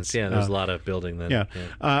make sense. Yeah, there's a lot of building then.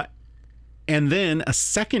 Yeah. And then a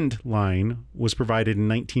second line was provided in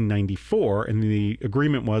 1994, and the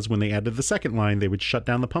agreement was when they added the second line, they would shut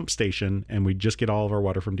down the pump station, and we'd just get all of our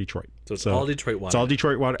water from Detroit. So it's all Detroit water. It's all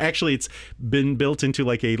Detroit water. Actually, it's been built into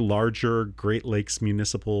like a larger Great Lakes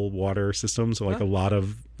municipal water system. So like a lot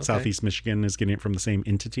of Southeast Michigan is getting it from the same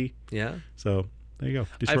entity. Yeah. So there you go.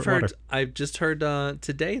 Detroit water. I've just heard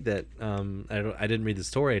today that I didn't read the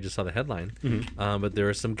story. I just saw the headline. But there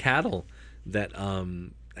are some cattle that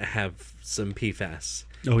have some PFAS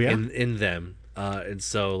in them, and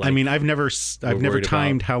so like, I've never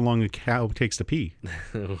timed how long a cow takes to pee.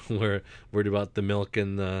 We're worried about the milk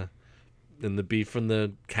and the beef from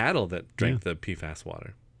the cattle that drank the PFAS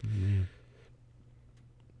water.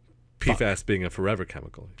 PFAS being a forever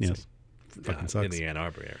chemical. Yes. Fucking sucks. In the Ann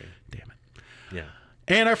Arbor area. Damn it. Yeah.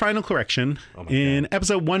 And our final correction in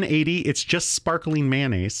episode 180, it's just sparkling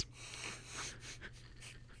mayonnaise.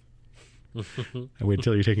 I wait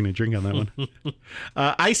until you're taking a drink on that one.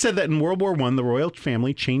 I said that in World War I, the royal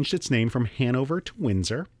family changed its name from Hanover to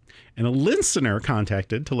Windsor, and a listener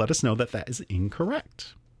contacted to let us know that is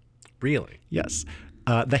incorrect. Really? Yes.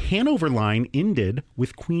 The Hanover line ended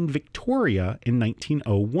with Queen Victoria in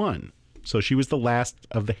 1901. So she was the last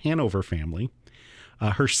of the Hanover family.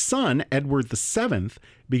 Her son, Edward VII,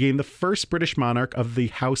 became the first British monarch of the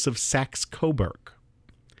House of Saxe-Coburg,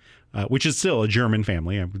 which is still a German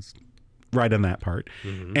family. I was right on that part.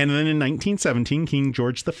 And then in 1917, King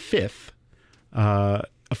George V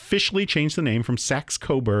officially changed the name from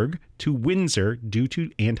Saxe-Coburg to Windsor due to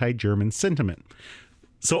anti-German sentiment.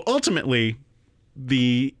 So ultimately,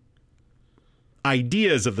 the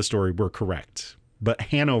ideas of the story were correct, but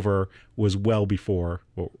Hanover was well before,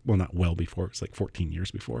 well, not well before, it was like 14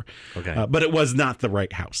 years before. Okay. But it was not the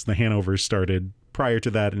right house. The Hanovers started prior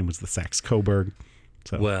to that, and it was the Saxe-Coburg.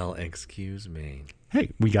 So, well, excuse me.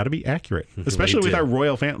 Hey, we got to be accurate, especially with our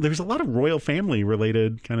royal family. There's a lot of royal family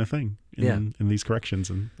related kind of thing in these corrections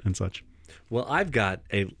and such. Well, I've got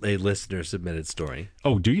a listener submitted story.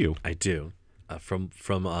 Oh, do you? I do. From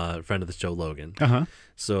a friend of the show, Logan. Uh-huh.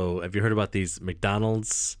 So have you heard about these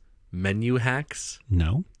McDonald's menu hacks?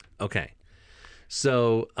 No. Okay.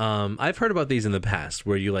 So I've heard about these in the past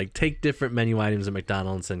where you like take different menu items at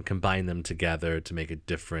McDonald's and combine them together to make a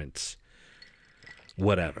different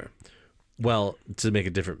whatever. Well, to make a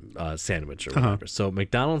different sandwich or whatever. So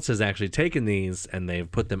McDonald's has actually taken these and they've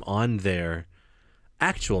put them on their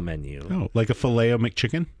actual menu. Oh, like a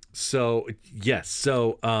Filet-O-McChicken? So, yes.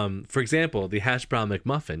 So, for example, the hash brown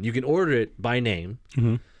McMuffin, you can order it by name.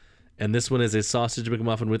 And this one is a sausage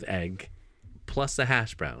McMuffin with egg plus a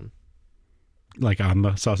hash brown. Like on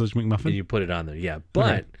the sausage McMuffin? And you put it on there, yeah.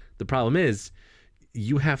 But the problem is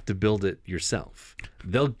you have to build it yourself.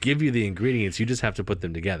 They'll give you the ingredients. You just have to put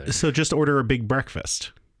them together. So just order a big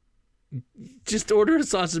breakfast. Just order a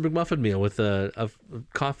sausage McMuffin meal with a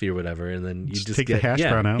coffee or whatever, and then you just take get the hash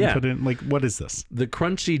brown out and put it in. Like, what is this? The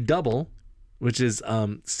crunchy double, which is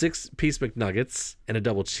 6-piece McNuggets and a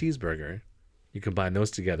double cheeseburger. You combine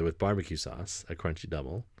those together with barbecue sauce, a crunchy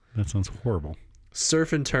double. That sounds horrible.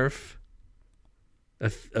 Surf and turf, a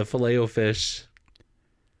Filet-O-Fish,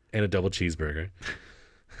 and a double cheeseburger.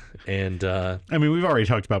 And we've already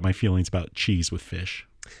talked about my feelings about cheese with fish.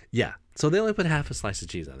 Yeah. So they only put half a slice of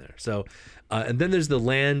cheese on there. So, and then there's the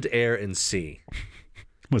land, air, and sea.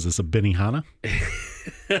 Was this a Benihana?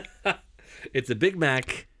 It's a Big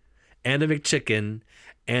Mac and a McChicken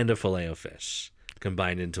and a Filet-O-Fish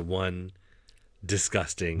combined into one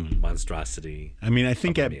disgusting monstrosity. I mean, I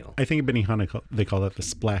think at meal. Benihana they call that the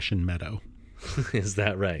Splash and Meadow. Is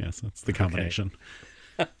that right? Yes, that's the combination.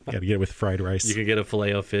 You got to get it with fried rice. You can get a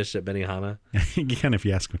Filet-O-Fish at Benihana. You can if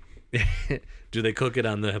you ask them. Do they cook it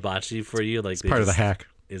on the hibachi for you? Like It's part of the hack.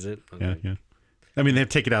 Is it? Okay. Yeah, yeah. I mean, they have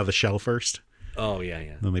to take it out of the shell first. Oh, yeah,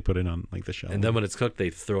 yeah. Then they put it on like the shell. And then when it's cooked, they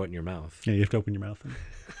throw it in your mouth. Yeah, you have to open your mouth and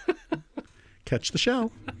catch the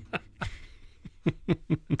shell.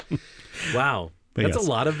 Wow. But That's yes. a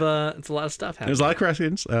lot of stuff happening. There's a lot of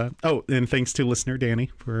corrections. And thanks to listener Danny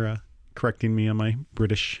for correcting me on my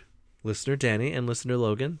British. Listener Danny and listener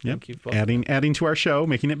Logan. Thank you both. Adding to our show,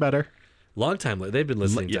 making it better. Long time. They've been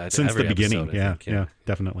listening to since every the beginning. episode, I Yeah, think, yeah,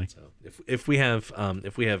 definitely. So if we have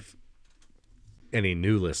any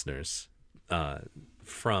new listeners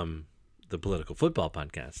from the Political Football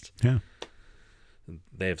Podcast, Yeah.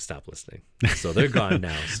 they have stopped listening, so they're gone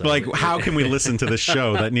now. So. Like, how can we listen to this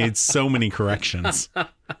show that needs so many corrections?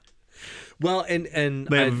 Well, and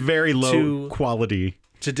They have very low quality.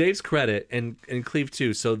 To Dave's credit, and Cleve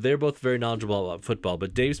too, so they're both very knowledgeable about football,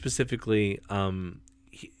 but Dave specifically,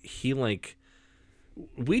 he like,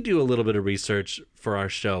 we do a little bit of research for our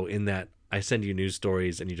show in that I send you news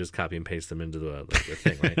stories and you just copy and paste them into the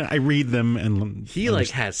thing, right? I read them and he like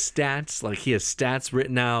has stats, like he has stats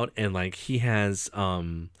written out, and like he has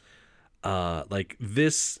like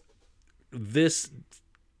this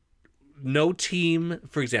no team,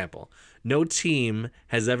 for example, no team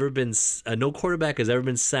has ever been no quarterback has ever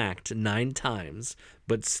been sacked 9 times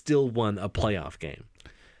but still won a playoff game.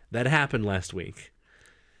 That happened last week.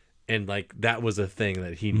 And like that was a thing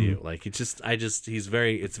that he knew. Like it's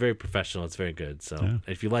very professional. It's very good. So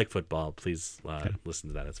if you like football, please listen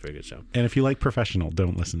to that. It's a very good show. And if you like professional,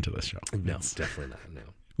 don't listen to this show. No, definitely not. No.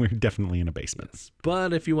 We're definitely in a basement. Yes.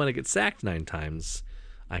 But if you want to get sacked 9 times,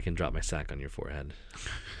 I can drop my sack on your forehead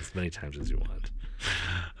as many times as you want.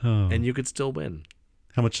 Oh. And you could still win.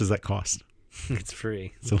 How much does that cost? It's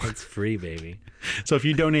free. So it's free, baby. So if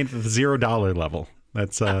you donate at the $0 level,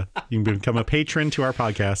 that's you can become a patron to our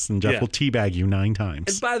podcast, and Jeff will teabag you 9 times.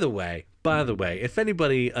 And by the way, if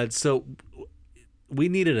anybody, so we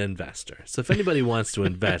need an investor. So if anybody wants to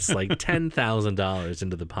invest like $10,000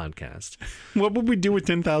 into the podcast, what would we do with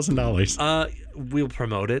 $10,000? We'll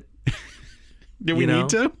promote it. Do we need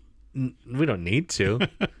to? We don't need to,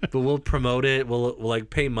 but we'll promote it. We'll like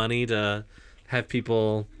pay money to have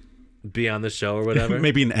people be on the show or whatever.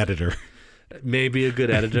 Maybe an editor. Maybe a good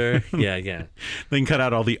editor. Yeah. They can cut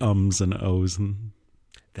out all the ums and ohs and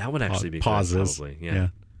that would actually be pauses. Good, probably. Yeah.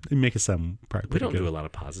 They make it sound pretty We don't good. do a lot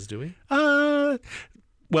of pauses, do we?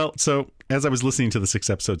 Well, so as I was listening to the 6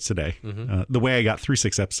 episodes today, the way I got through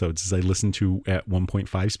 6 episodes is I listened to at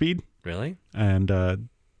 1.5 speed. Really? And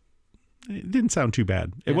it didn't sound too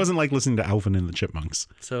bad. It wasn't like listening to Alvin and the Chipmunks.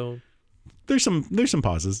 So there's some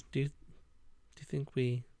pauses. Do you think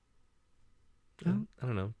we I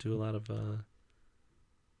don't know, do a lot of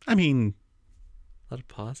I mean, a lot of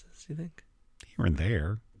pauses, do you think? Here and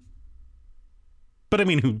there. But I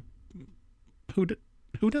mean, who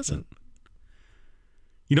doesn't?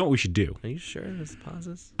 You know what we should do? Are you sure there's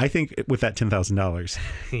pauses? I think with that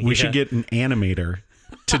 $10,000, we should get an animator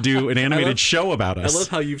to do an animated show about us. I love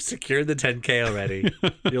how you've secured the 10K already.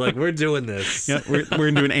 You're like, we're doing this. Yeah, we're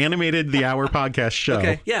going to do an animated The Hour podcast show.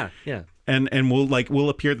 Okay, yeah. And we'll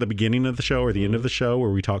appear at the beginning of the show or the end of the show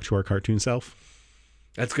where we talk to our cartoon self.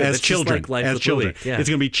 That's good. As That's children. just like Life as with children. Louie. Yeah. It's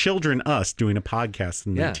going to be children us doing a podcast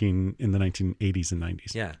in the 1980s and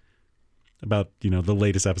 90s. Yeah. About, the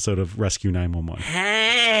latest episode of Rescue 911.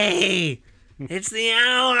 Hey, it's the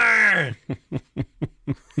hour.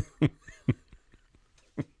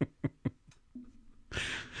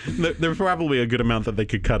 There's probably a good amount that they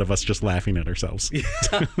could cut of us just laughing at ourselves.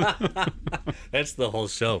 That's the whole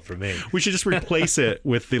show for me. We should just replace it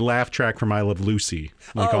with the laugh track from I Love Lucy.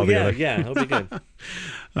 Like all the other. Yeah, that'll be good.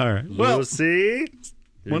 All right. Well, Lucy,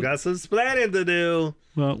 you got some splaining to do.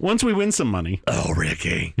 Well, once we win some money. Oh,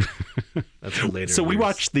 Ricky. That's for later. So we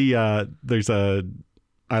watched there's a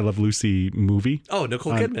I Love Lucy movie. Oh,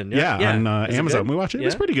 Nicole Kidman. On Amazon. We watched it. It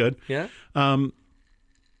was pretty good. Yeah.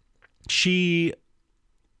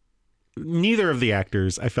 Neither of the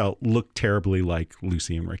actors I felt looked terribly like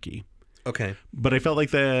Lucy and Ricky. Okay. But I felt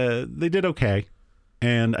like they did okay.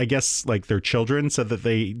 And I guess like their children said that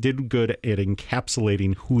they did good at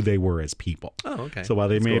encapsulating who they were as people. Oh, okay. So while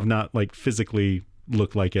they may have not like physically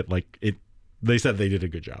looked like it they said they did a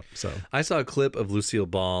good job. So I saw a clip of Lucille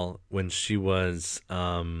Ball when she was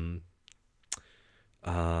her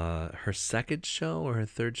second show or her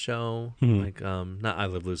third show, like not I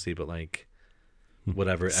Love Lucy, but like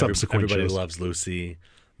whatever. Subsequent everybody shows. loves Lucy.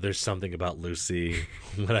 There's something about Lucy,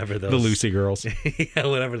 whatever those the Lucy girls. yeah,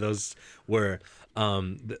 whatever those were.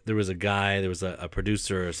 There was a guy, there was a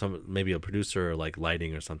producer or maybe a producer or like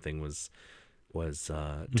lighting or something was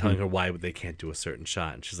telling her why they can't do a certain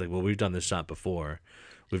shot, and she's like, well, we've done this shot before.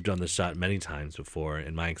 We've done this shot many times before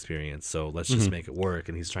in my experience, so let's just make it work.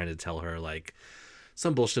 And he's trying to tell her like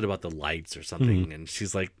some bullshit about the lights or something, and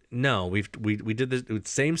she's like, no, we did the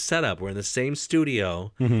same setup, we're in the same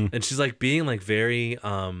studio, and she's like being like very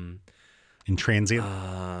Intransient.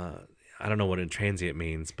 I don't know what intransient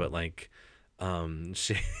means, but like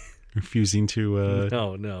she Refusing to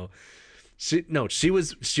no she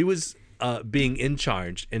was being in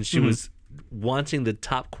charge, and she was wanting the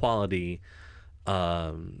top quality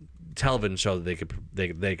television show that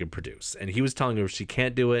they could produce, and he was telling her she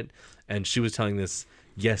can't do it, and she was telling this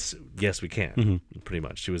yes we can. Pretty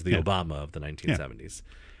much she was the Obama of the 1970s.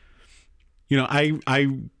 You know,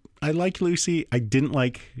 I liked Lucy. I didn't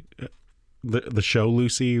like the show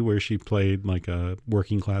Lucy, where she played like a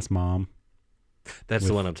working class mom. That's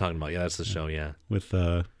the one I'm talking about. Yeah, that's the show. Yeah, with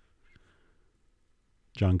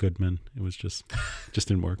John Goodman. It was just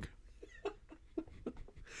didn't work.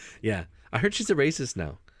 Yeah, I heard she's a racist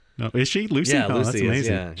now. No, is she Lucy? Yeah, oh, Lucy that's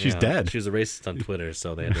amazing. is. Yeah, she's dead. She was a racist on Twitter,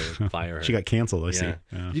 so they had to fire her. She got canceled. I see.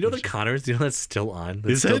 Yeah. You know the Connors? You know that's still on. It's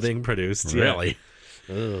Is still it? being produced. Really?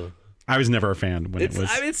 Yeah. Ugh. I was never a fan when It's it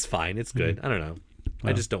was. it's fine. It's good. I don't know.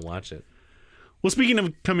 I just don't watch it. Well, speaking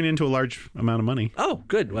of coming into a large amount of money, Oh,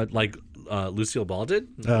 good. What, like Lucille Ball did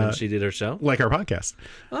when she did her show? like our podcast,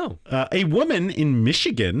 Oh. a woman in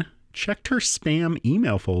Michigan checked her spam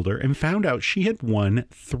email folder and found out she had won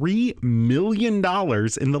 $3 million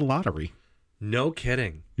in the lottery. No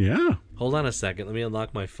kidding. Yeah. Hold on a second. Let me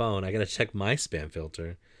unlock my phone. I got to check my spam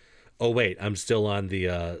filter. Oh, wait. I'm still on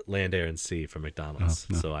the Land, Air, and Sea for McDonald's,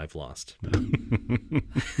 so I've lost.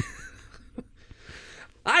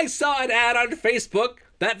 I saw an ad on Facebook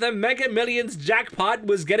that the Mega Millions jackpot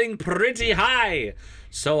was getting pretty high.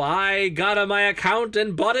 So I got on my account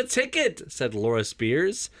and bought a ticket, said Laura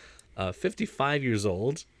Spears, 55 years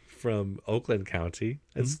old, from Oakland County.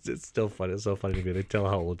 It's still funny. It's so funny to me. They tell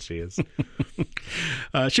how old she is.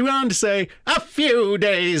 She went on to say, a few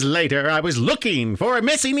days later, I was looking for a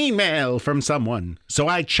missing email from someone. So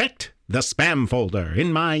I checked the spam folder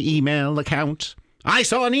in my email account. I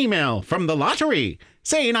saw an email from the lottery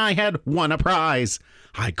saying I had won a prize.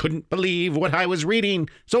 I couldn't believe what I was reading,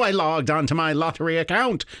 so I logged onto my lottery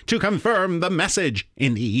account to confirm the message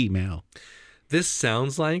in the email. This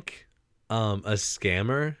sounds like a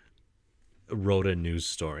scammer wrote a news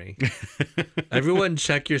story. Everyone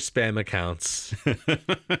check your spam accounts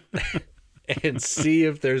and see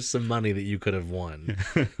if there's some money that you could have won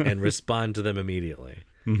and respond to them immediately.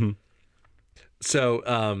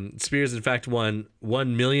 So Spears, in fact, won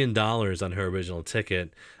 $1 million on her original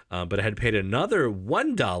ticket, but had paid another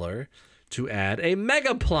 $1 to add a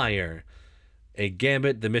megaplier. A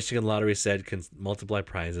gambit, the Michigan lottery said, can multiply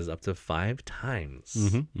prizes up to 5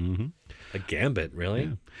 times. A gambit, really?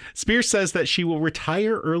 Yeah. Spears says that she will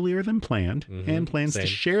retire earlier than planned and plans to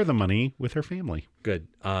share the money with her family. Good.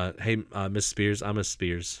 Hey, Miss Spears, I'm a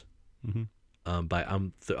Spears.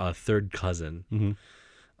 I'm third cousin.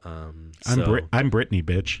 I'm Brittany,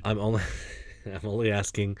 bitch. I'm only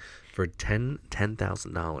asking for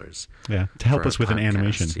 $10,000. Yeah, to help us with an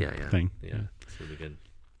animation thing. Yeah, it's really good.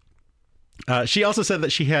 She also said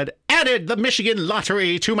that she had added the Michigan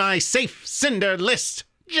lottery to my safe sender list,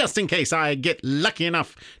 just in case I get lucky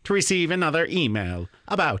enough to receive another email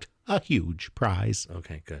about a huge prize.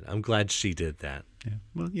 Okay, good. I'm glad she did that. Yeah.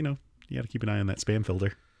 Well, you know, you got to keep an eye on that spam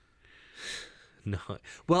filter. No.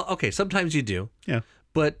 Well, okay, sometimes you do. Yeah.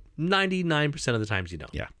 But 99% of the times you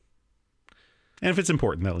don't. Yeah. And if it's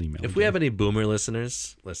important, they'll email. If we have any boomer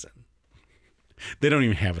listeners, listen. They don't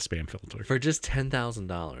even have a spam filter. For just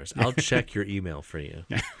 $10,000, I'll check your email for you.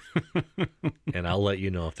 And I'll let you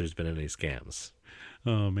know if there's been any scams.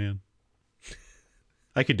 Oh, man.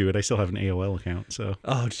 I could do it. I still have an AOL account, so.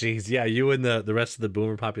 Oh, geez. Yeah, you and the rest of the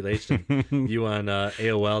boomer population. You on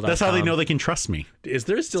AOL.com. That's how they know they can trust me. Is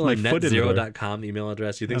there still a netzero.com email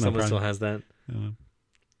address? You think someone still has that?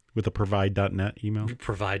 With a provide.net email?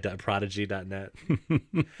 Provide.prodigy.net.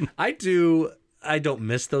 I don't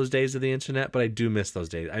miss those days of the internet, but I do miss those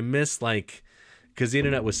days. I miss, like, because the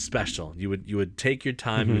internet was special. You would take your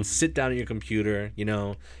time, you would sit down at your computer,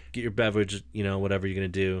 get your beverage, whatever you're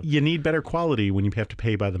going to do. You need better quality when you have to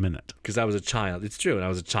pay by the minute. Because I was a child. It's true. When I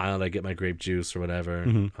was a child, I get my grape juice or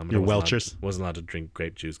whatever. Your Welch's. Wasn't allowed to drink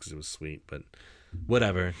grape juice because it was sweet, but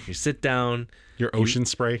whatever. You sit down. Your Ocean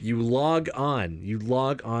Spray. You log on. You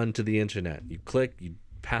log on to the internet. You click, you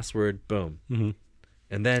password, boom.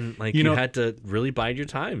 And then you had to really bide your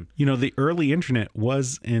time. The early internet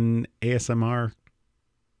was an ASMR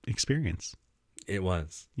experience. It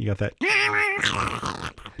was. You got that.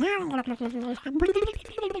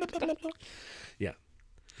 Yeah.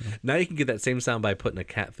 Now you can get that same sound by putting a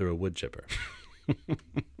cat through a wood chipper. You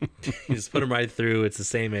just put them right through. It's the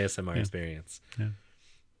same ASMR experience. Yeah.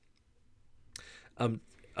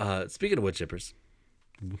 Speaking of wood chippers,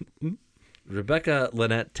 Rebecca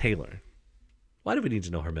Lynette Taylor. Why do we need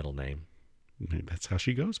to know her middle name? That's how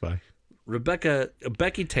she goes by.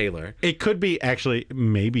 Becky Taylor. It could be, actually,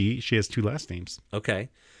 maybe she has two last names. Okay.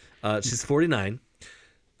 She's 49.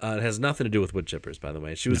 It has nothing to do with wood chippers, by the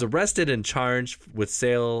way. She was arrested and charged with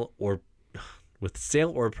sale or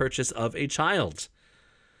purchase of a child.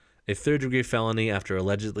 A third-degree felony after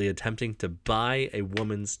allegedly attempting to buy a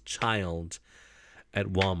woman's child at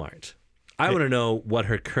Walmart. I want to know what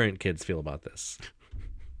her current kids feel about this.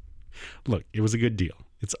 Look, it was a good deal.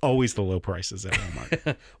 It's always the low prices at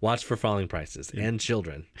Walmart. Watch for falling prices and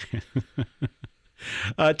children.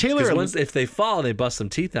 Taylor, if they fall and they bust some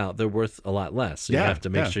teeth out, they're worth a lot less. So you have to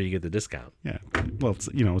make sure you get the discount. Yeah. Well, it's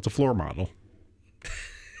a floor model.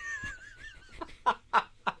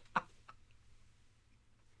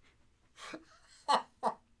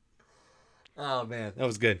 Oh, man. That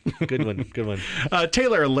was good. Good one. Good one.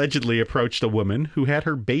 Taylor allegedly approached a woman who had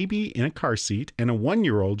her baby in a car seat and a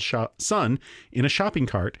 1-year-old son in a shopping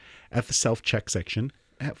cart at the self-check section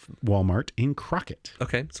at Walmart in Crockett.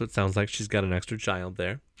 Okay, so it sounds like she's got an extra child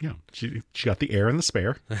there. Yeah, she got the air and the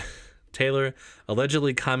spare. Taylor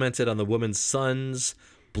allegedly commented on the woman's son's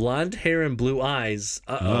blonde hair and blue eyes.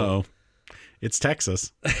 Uh-oh. It's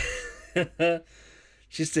Texas.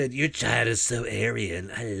 She said, "Your child is so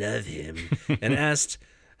Aryan. I love him." And asked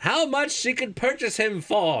how much she could purchase him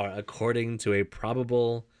for, according to a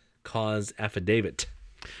probable cause affidavit.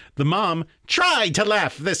 The mom tried to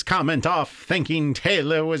laugh this comment off, thinking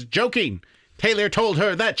Taylor was joking. Taylor told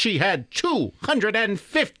her that she had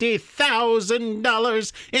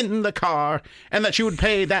 $250,000 in the car and that she would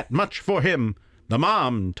pay that much for him. The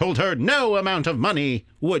mom told her no amount of money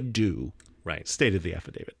would do. Right. Stated the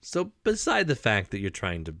affidavit. So beside the fact that you're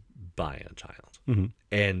trying to buy a child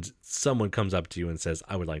and someone comes up to you and says,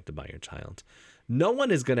 "I would like to buy your child," no one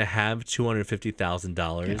is going to have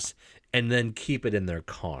 $250,000 and then keep it in their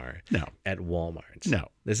car at Walmart. No.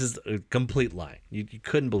 This is a complete lie. You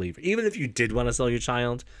couldn't believe it. Even if you did want to sell your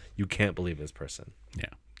child, you can't believe this person. Yeah.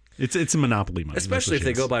 It's a monopoly money. Especially if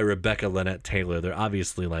they go by Rebecca Lynette Taylor. They're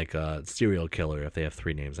obviously like a serial killer if they have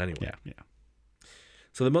 3 names anyway. Yeah.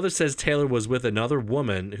 So the mother says Taylor was with another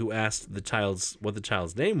woman who asked what the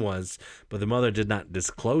child's name was, but the mother did not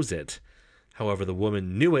disclose it. However, the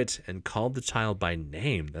woman knew it and called the child by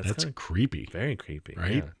name. That's creepy. Very creepy.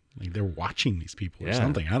 Right? Yeah. Like they're watching these people or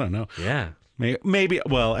something. I don't know. Yeah. Maybe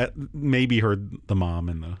heard the mom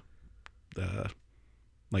in the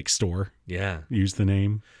store. Yeah. Use the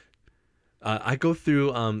name. I go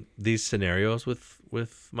through these scenarios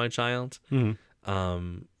with my child,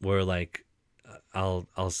 where like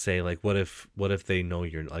I'll say like, what if they know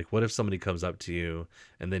your, like, what if somebody comes up to you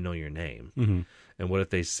and they know your name, and what if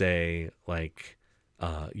they say like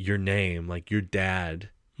your name, like your dad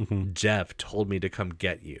Jeff told me to come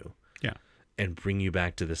get you, and bring you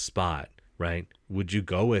back to the spot. Right? Would you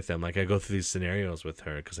go with them? Like I go through these scenarios with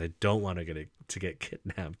her because I don't want to get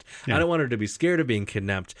kidnapped. I don't want her to be scared of being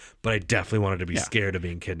kidnapped, but I definitely want her to be scared of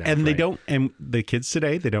being kidnapped. And they don't. And the kids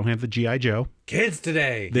today, they don't have the G.I. Joe. Kids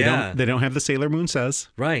today, They don't have the Sailor Moon Says.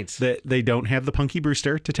 Right. They don't have the Punky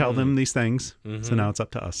Brewster to tell them these things. So now it's up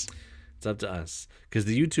to us. It's up to us because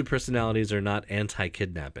the YouTube personalities are not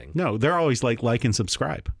anti-kidnapping. No, they're always like and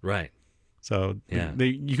subscribe. Right. So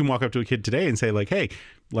you can walk up to a kid today and say like, "Hey,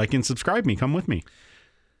 like and subscribe me. Come with me."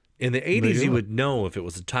 In the 80s, you would know if it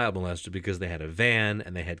was a child molester because they had a van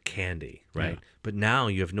and they had candy, right? Yeah. But now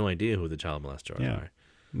you have no idea who the child molesters are.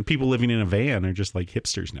 And people living in a van are just like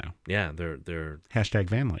hipsters now. Yeah, they're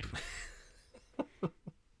 #van life.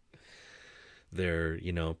 They're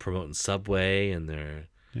promoting Subway and they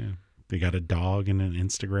got a dog and an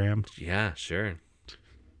Instagram. Yeah, sure.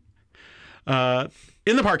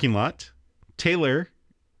 In the parking lot, Taylor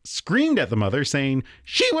screamed at the mother, saying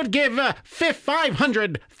she would give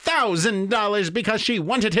 $500,000 because she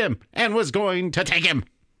wanted him and was going to take him.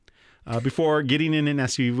 before getting in an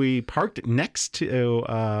SUV parked next to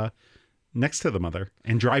the mother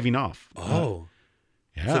and driving off. Oh.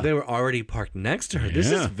 Yeah. So they were already parked next to her.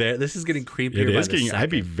 Yeah. This is getting creepier. It by is the getting. second. I'd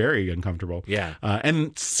be very uncomfortable. Yeah.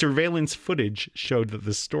 And surveillance footage showed that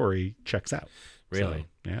the story checks out. Really?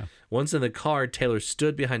 So, yeah. Once in the car, Taylor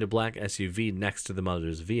stood behind a black SUV next to the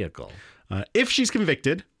mother's vehicle. If she's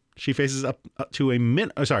convicted, she faces up to a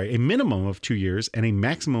minimum of 2 years and a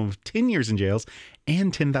maximum of 10 years in jails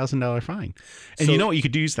and $10,000 fine. And So- you know what you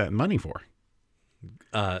could use that money for?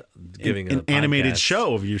 Giving an animated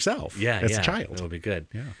show of yourself as a child. That would be good.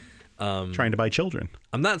 Yeah. Trying to buy children.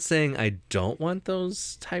 I'm not saying I don't want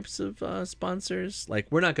those types of sponsors. Like,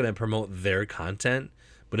 we're not going to promote their content,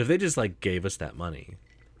 but if they just like gave us that money.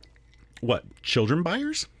 What, children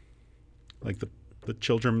buyers? Like the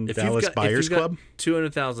Children If Dallas Buyers Club?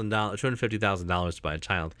 $250,000 to buy a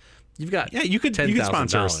child. You've got you could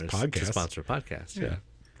sponsor a podcast. To sponsor a podcast. Yeah,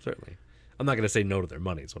 certainly. I'm not going to say no to their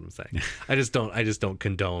money. Is what I'm saying. I just don't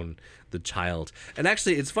condone the child. And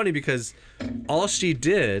actually, it's funny because all she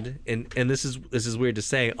did, and this is weird to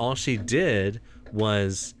say, all she did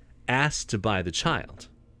was ask to buy the child.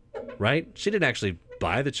 Right? She didn't actually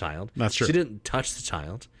buy the child. That's true. She didn't touch the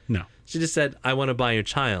child. No. She just said, "I want to buy your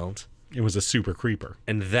child." It was a super creeper.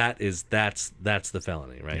 And that's the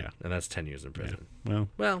felony, right? Yeah. And that's 10 years in prison. Yeah.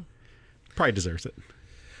 Well, Probably deserves it.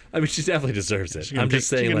 I mean, she definitely deserves it. I'm just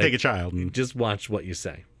saying, take a child and just watch what you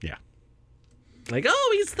say. yeah. Like,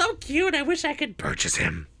 oh, he's so cute. I wish I could purchase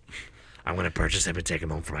him. I'm going to purchase him and take him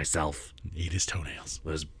home for myself. Eat his toenails.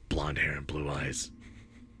 With his blonde hair and blue eyes.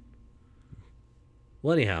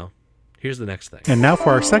 Well, anyhow, here's the next thing. And now for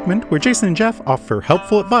our segment where Jason and Jeff offer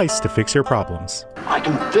helpful advice to fix your problems. I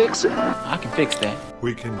can fix it. I can fix that.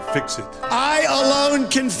 We can fix it. I alone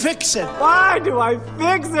can fix it. Why do I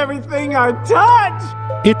fix everything I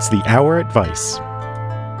touch? It's the Hour Advice.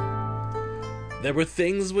 There were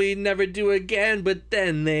things we'd never do again, but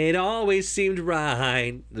then they'd always seemed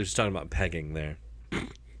right. They're just talking about pegging there.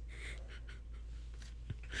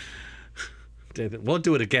 Won't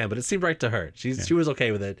do it again, but it seemed right to her. She was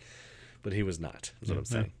okay with it, but he was not. Is what I'm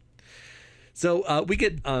saying. So we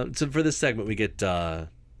get so for this segment we get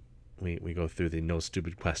we go through the No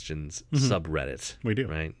Stupid Questions subreddit. We do,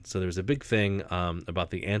 right? So there's a big thing about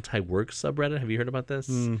the anti-work subreddit. Have you heard about this?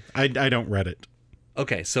 I don't read it.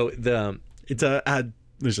 Okay, so It's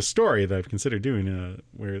there's a story that I've considered doing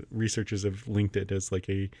where researchers have linked it as like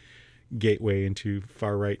a gateway into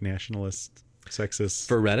far right nationalist, sexist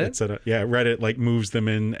For Reddit? etc. Yeah, Reddit like moves them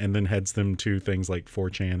in and then heads them to things like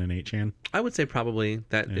 4chan and 8chan. I would say probably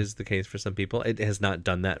that is the case for some people. It has not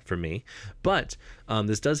done that for me, but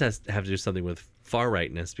this does have to do something with far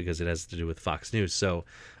rightness because it has to do with Fox News. So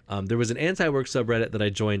there was an anti-work subreddit that I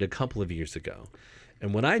joined a couple of years ago,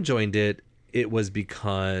 and when I joined it, it was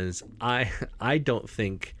because I don't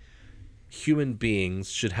think human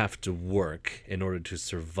beings should have to work in order to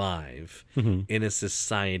survive in a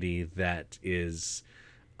society that is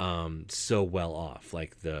so well off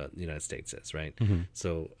like the United States is, right?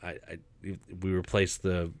 So if we replace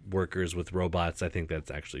the workers with robots, I think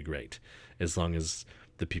that's actually great, as long as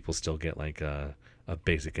the people still get like a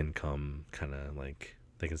basic income, kind of like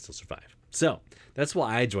they can still survive. So that's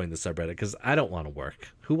why I joined the subreddit, because I don't want to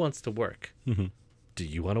work. Who wants to work? Do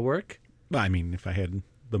you want to work? Well, I mean, if I had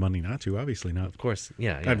the money not to, obviously not. Of course,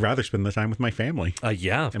 yeah. I'd rather spend the time with my family.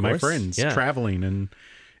 Yeah, of and course. my friends, yeah. traveling and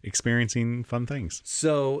experiencing fun things.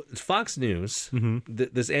 So Fox News,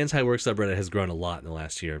 this anti-work subreddit has grown a lot in the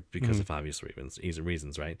last year because of obvious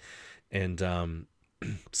reasons, right? And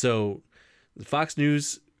so Fox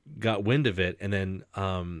News got wind of it and then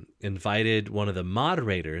invited one of the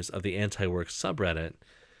moderators of the anti-work subreddit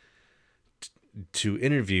to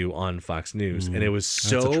interview on Fox News, and it was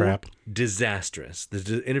so disastrous.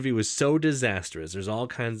 The interview was so disastrous. There's all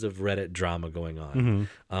kinds of Reddit drama going on.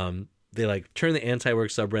 They like turned the anti-work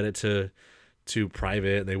subreddit to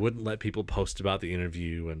private, and they wouldn't let people post about the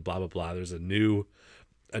interview and blah blah blah. There's a new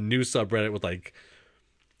subreddit with like,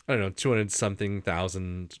 I don't know, 200-something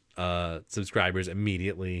thousand subscribers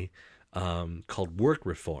immediately, called Work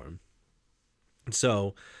Reform.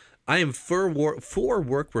 So I am for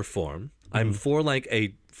work reform. I'm for like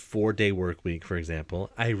a 4-day work week, for example.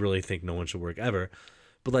 I really think no one should work ever,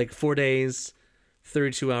 but like 4 days,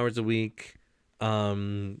 32 hours a week,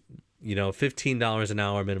 $15 an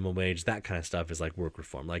hour minimum wage, that kind of stuff is like work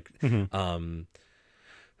reform. Like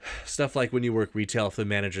stuff like when you work retail, if the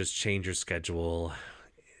managers change your schedule,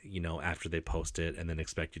 after they post it and then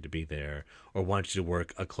expect you to be there, or want you to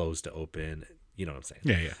work a close to open, you know what I'm saying?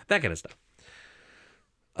 Yeah. That kind of stuff.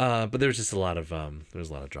 But there's just a lot of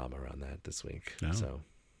drama around that this week. So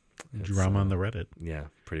Drama on the Reddit. Yeah,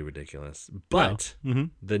 pretty ridiculous. But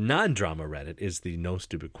the non-drama Reddit is the No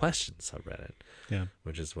Stupid Questions subreddit. Yeah.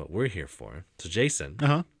 Which is what we're here for. So, Jason,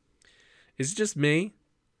 Uh-huh. is it just me,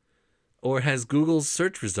 or has Google's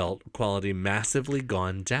search result quality massively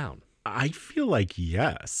gone down? I feel like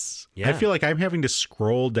yes. Yeah. I feel like I'm having to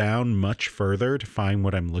scroll down much further to find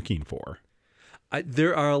what I'm looking for.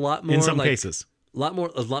 There are a lot more In some cases. a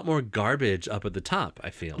lot more garbage up at the top, I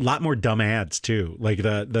feel. A lot more dumb ads too. Like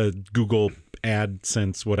the Google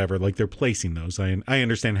AdSense, whatever. Like they're placing those. I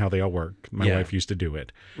understand how they all work. My wife used to do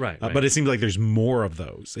it. Right. But it seems like there's more of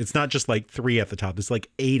those. It's not just like 3 at the top. It's like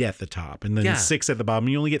 8 at the top and then 6 at the bottom.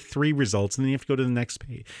 You only get 3 results and then you have to go to the next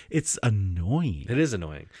page. It's annoying. It is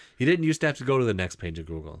annoying. You didn't used to have to go to the next page of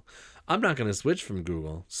Google. I'm not going to switch from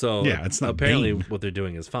Google. So it's not apparently Bing. what they're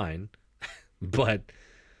doing is fine. But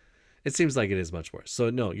it seems like it is much worse.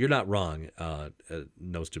 So no, you're not wrong.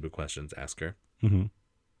 No Stupid Questions asker. Mm-hmm.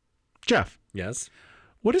 Jeff. Yes.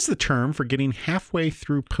 What is the term for getting halfway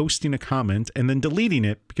through posting a comment and then deleting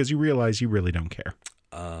it because you realize you really don't care?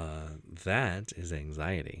 That is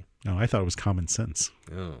anxiety. No, I thought it was common sense.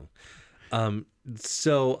 Oh.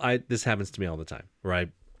 So this happens to me all the time, where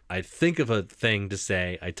I think of a thing to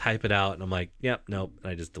say, I type it out, and I'm like, yep, nope,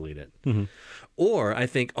 and I just delete it. Mm-hmm. Or I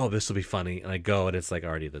think, oh, this will be funny, and I go, and it's like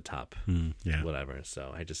already at the top. Yeah. Whatever.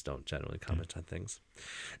 So I just don't generally comment on things.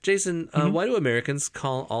 Jason, why do Americans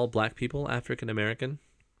call all black people African American?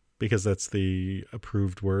 Because that's the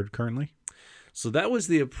approved word currently. So that was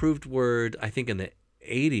the approved word, I think, in the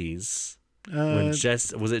 80s. When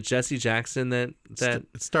was it Jesse Jackson that it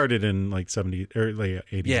started in like 70s or like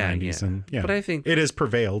 80s, 90s, and but I think it has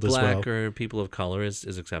prevailed as well. Black or people of color is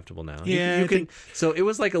acceptable now. Yeah, you can. think, so it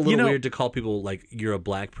was like a little weird to call people like you're a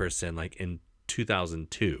black person like in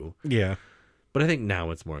 2002. Yeah, but I think now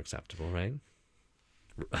it's more acceptable, right?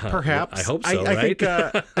 Perhaps. I hope so. I right? think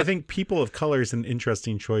I think people of color is an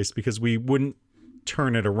interesting choice because we wouldn't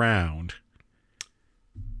turn it around.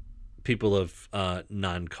 People of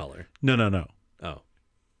non-color. No. Oh.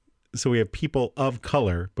 So we have people of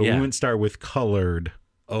color, but we wouldn't start with colored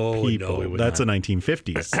people. No, that's a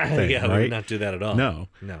 1950s thing, yeah, right? we would not do that at all. No.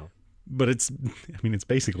 But it's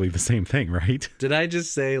basically the same thing, right? Did I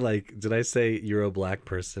say you're a black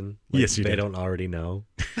person? Like, yes, you did. They don't already know.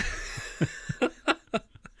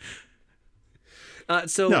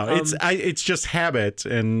 It's just habit,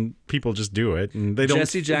 and people just do it, and they don't.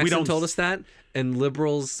 Jesse Jackson told us that, and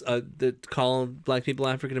liberals that call black people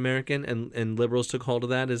African American, and liberals took hold of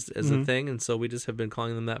that as a thing, and so we just have been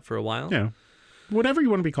calling them that for a while. Yeah, whatever you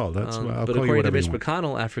want to be called. That's I'll but call according you whatever to Mitch you want.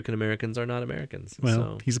 McConnell, African Americans are not Americans. Well,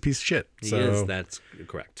 so he's a piece of shit. He so. is. That's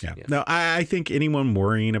correct. Yeah. Yes. No, I think anyone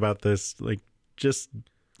worrying about this, like, just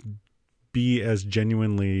be as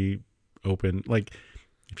genuinely open. Like,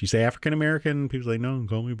 if you say African American, people say, no,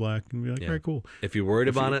 call me black. And be like, all right, cool. If you're worried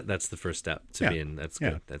about it, that's the first step to being, that's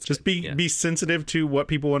good. That's just good. be sensitive to what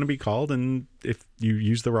people want to be called. And if you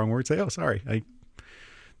use the wrong word, say, oh, sorry.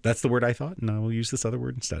 That's the word I thought, and I will use this other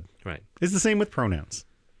word instead. Right. It's the same with pronouns.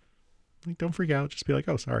 Like, don't freak out. Just be like,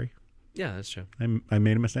 oh, sorry. Yeah, that's true. I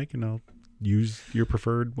made a mistake, and I'll use your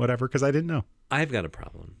preferred whatever because I didn't know. I've got a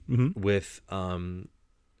problem with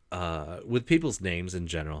people's names in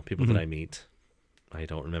general, people that I meet. I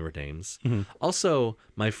don't remember names. Also,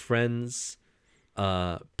 my friends'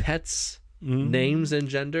 pets' names and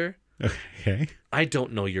gender. Okay. I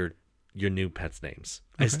don't know your new pets' names.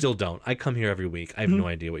 Okay. I still don't. I come here every week. I have no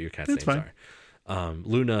idea what your cats' names are.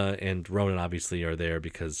 Luna and Ronan obviously are there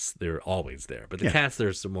because they're always there. But the cats,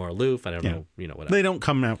 they're some more aloof. I don't know, whatever. They don't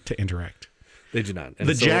come out to interact. They do not. And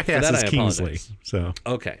the so jackass is Kingsley. So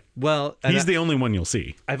okay. Well, he's the only one you'll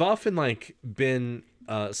see. I've often been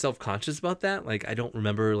self-conscious about that. Like, I don't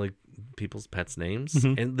remember people's pets' names,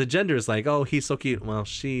 and the gender is like, oh, he's so cute. Well,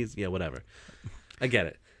 she's whatever. I get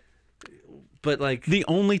it, but the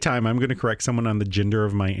only time I'm going to correct someone on the gender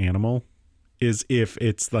of my animal is if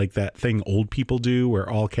it's like that thing old people do, where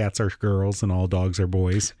all cats are girls and all dogs are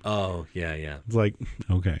boys. Oh yeah. It's like,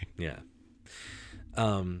 okay, yeah.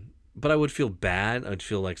 But I would feel bad. I'd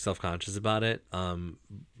feel self-conscious about it.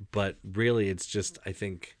 But really, it's just, I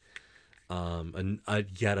think.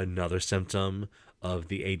 Yet another symptom of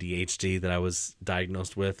the ADHD that I was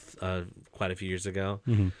diagnosed with quite a few years ago.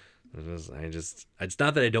 It's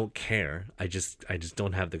not that I don't care. I just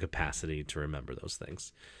don't have the capacity to remember those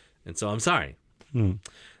things, and so I'm sorry.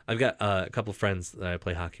 I've got a couple of friends that I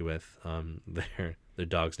play hockey with. Their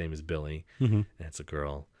dog's name is Billy, and it's a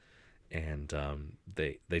girl, and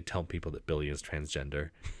they tell people that Billy is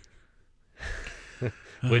transgender,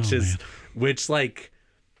 which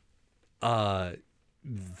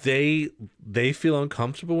they feel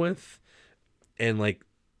uncomfortable with, and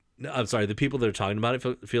No, I'm sorry. The people that are talking about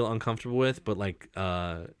it feel uncomfortable with, but like,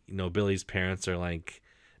 Billy's parents are like,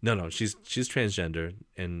 no, she's transgender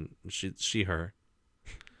and she her.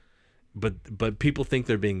 But people think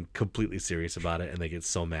they're being completely serious about it, and they get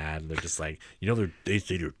so mad, and they're just like, they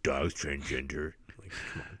say their dog's transgender. Like,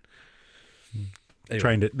 come on.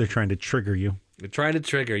 Anyway, They're trying to trigger you. They're trying to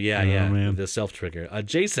trigger, Man. the self trigger.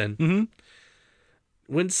 Jason,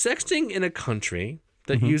 when sexting in a country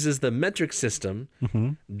that uses the metric system,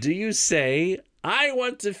 do you say, "I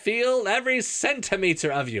want to feel every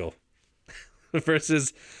centimeter of you,"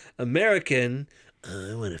 versus American,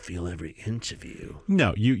 "I want to feel every inch of you"?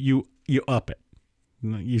 No, you up it.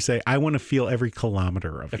 You say, "I want to feel every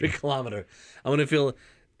kilometer of Every you." kilometer. I want to feel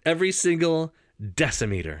every single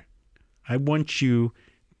decimeter. I want you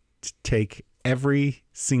to take every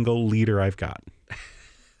single liter I've got.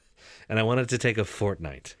 And I want it to take a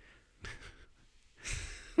fortnight.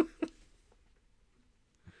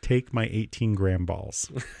 Take my 18-gram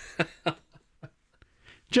balls.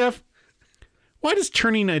 Jeff, why does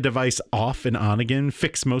turning a device off and on again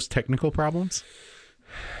fix most technical problems?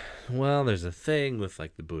 Well, there's a thing with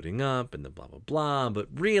like the booting up and the blah, blah, blah. But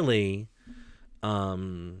really,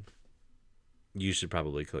 you should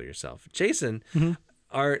probably kill yourself. Jason,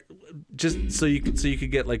 just so you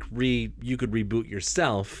could get like you could reboot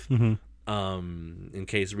yourself in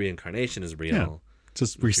case reincarnation is real. Yeah.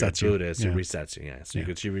 Just resets you. Buddhist, it resets you. Yeah. So you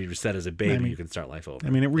could reset as a baby. You can start life over. I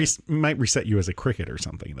mean, it might reset you as a cricket or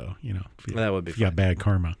something, though. That would be if you got bad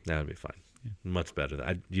karma. That would be fine. Yeah. Much better.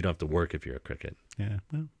 You don't have to work if you're a cricket. Yeah.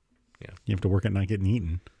 Well, yeah. You have to work at not getting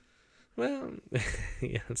eaten. Well,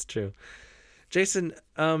 yeah, that's true. Jason,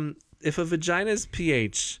 if a vagina's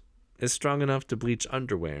pH is strong enough to bleach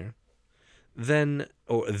underwear, then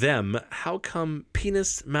how come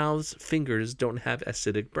penis, mouths, fingers don't have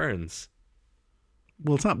acidic burns?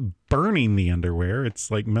 Well, it's not burning the underwear. It's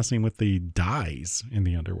like messing with the dyes in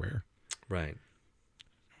the underwear. Right.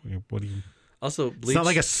 What do you... Also, bleach... It's not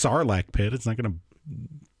like a Sarlacc pit. It's not going to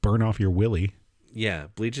burn off your willy. Yeah,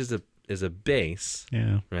 bleach is a base.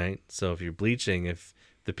 Yeah. Right? So if you're bleaching, if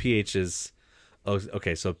the pH is... Oh,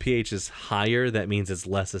 okay, so pH is higher, that means it's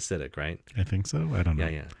less acidic, right? I think so. I don't know.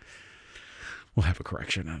 Yeah. We'll have a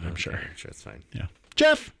correction on it, I'm sure. I'm sure it's fine. Yeah.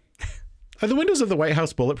 Jeff, are the windows of the White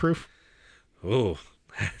House bulletproof? Ooh.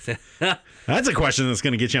 That's a question that's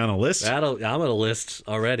going to get you on a list. I'm on a list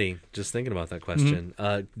already, just thinking about that question.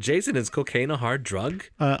 Jason, is cocaine a hard drug?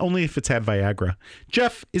 Only if it's had Viagra.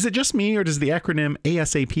 Jeff, is it just me, or does the acronym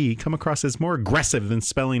ASAP come across as more aggressive than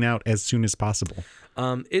spelling out as soon as possible?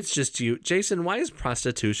 It's just you. Jason, why is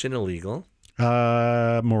prostitution illegal?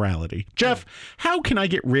 Morality. Jeff, how can I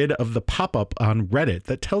get rid of the pop-up on Reddit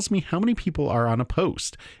that tells me how many people are on a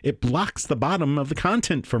post? It blocks the bottom of the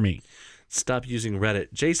content for me. Stop using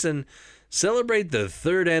Reddit. Jason, celebrate the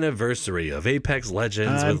 3rd anniversary of Apex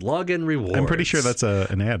Legends with login rewards. I'm pretty sure that's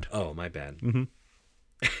an ad. Oh, my bad. Mm-hmm.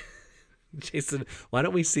 Jason, why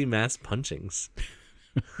don't we see mass punchings?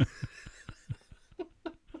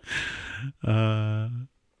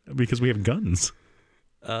 Because we have guns.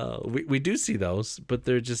 We do see those, but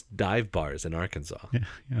they're just dive bars in Arkansas.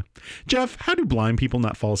 Yeah. Jeff, how do blind people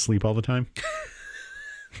not fall asleep all the time?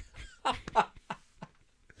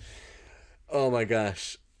 Oh my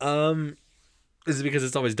gosh. Is it because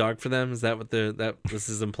it's always dark for them? Is that what this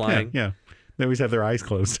is implying? Yeah. They always have their eyes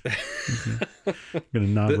closed. Gonna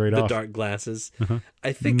nod right off. The dark glasses.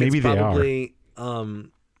 I think Maybe it's probably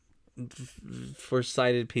for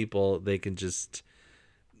sighted people, they can just...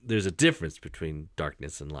 There's a difference between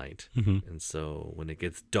darkness and light. And so when it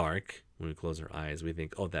gets dark, when we close our eyes, we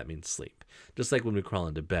think, oh, that means sleep. Just like when we crawl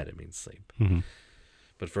into bed, it means sleep.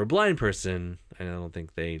 But for a blind person, I don't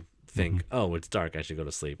think they think, oh, it's dark, I should go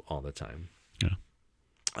to sleep all the time. Yeah.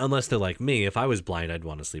 Unless they're like me. If I was blind, I'd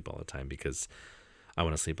want to sleep all the time because I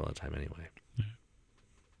want to sleep all the time anyway. Yeah.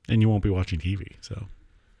 And you won't be watching TV, so...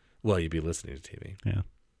 Well, you'd be listening to TV. Yeah.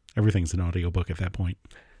 Everything's an audiobook at that point.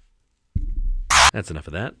 That's enough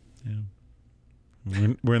of that.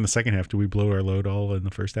 Yeah. We're in the second half. Do we blow our load all in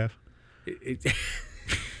the first half?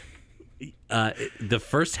 The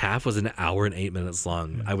first half was an hour and 8 minutes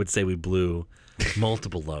long. Yeah. I would say we blew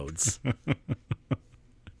multiple loads.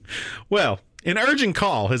 Well, an urgent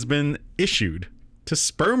call has been issued to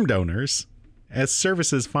sperm donors as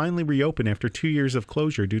services finally reopen after 2 years of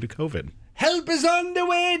closure due to COVID. Help is on the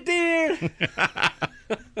way, dear.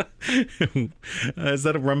 Is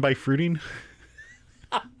that a run by Fruiting?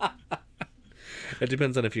 It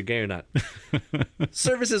depends on if you're gay or not.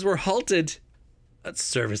 Services were halted.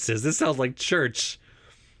 Services. This sounds like church.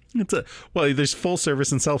 There's full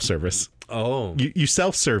service and self-service. Oh. You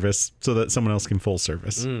self-service so that someone else can full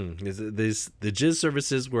service. The jizz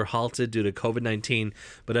services were halted due to COVID-19,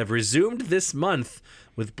 but have resumed this month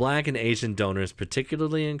with Black and Asian donors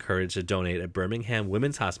particularly encouraged to donate at Birmingham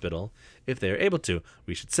Women's Hospital if they are able to.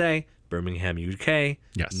 We should say Birmingham, UK,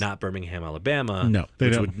 yes. Not Birmingham, Alabama. No, they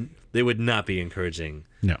don't. They would not be encouraging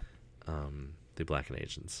no. The Black and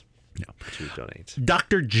Asians to donate.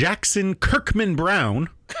 Dr. Jackson Kirkman Brown,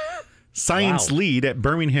 science lead at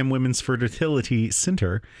Birmingham Women's Fertility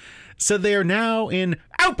Center, said they are now in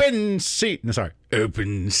open season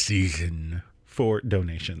for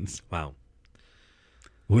donations. Wow.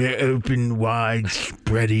 We're open wide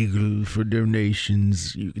spread eagle for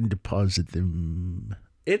donations. You can deposit them.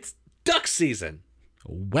 It's duck season.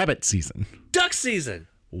 Wabbit season. Duck season.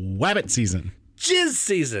 Wabbit season. Jizz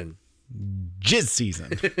season. Jizz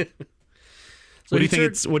season. So what do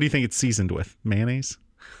you think it's seasoned with? Mayonnaise?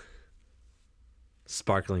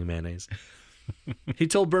 Sparkling mayonnaise. He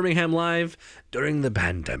told Birmingham Live, during the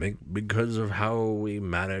pandemic, because of how we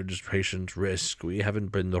managed patient risk, we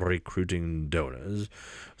haven't been recruiting donors.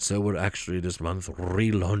 So we're actually this month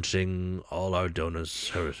relaunching all our donor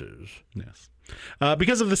services. Yes.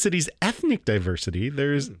 Because of the city's ethnic diversity,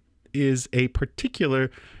 there is a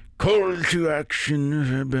particular call to action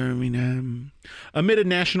for Birmingham amid a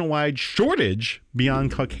nationwide shortage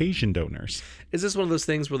beyond Caucasian donors. Is this one of those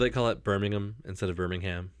things where they call it Birmingham instead of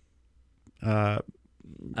Birmingham? I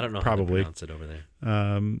don't know probably. how to pronounce it over there.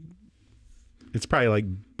 It's probably like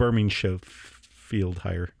Birmingham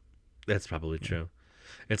higher. That's probably true.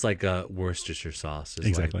 It's like Worcestershire sauce.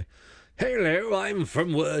 Exactly. Like, hello, I'm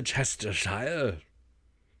from Worcestershire.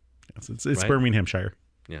 Yes, it's right? Birminghamshire.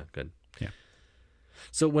 Yeah, good. Yeah.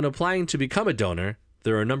 So when applying to become a donor,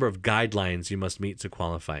 there are a number of guidelines you must meet to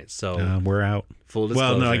qualify. So we're out. Full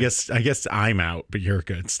disclosure. Well, no, I guess I'm out, but you're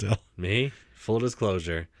good still. Me? Full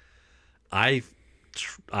disclosure. I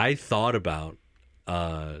thought about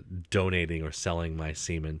donating or selling my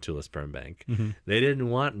semen to a sperm bank. Mm-hmm. They didn't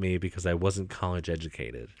want me because I wasn't college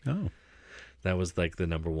educated. Oh. That was like the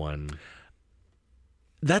number one.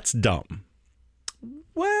 That's dumb.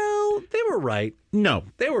 Well, they were right. No.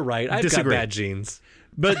 They were right. I've Disagree. got bad genes.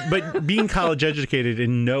 But being college educated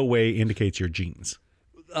in no way indicates your genes.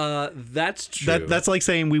 That's true. That's like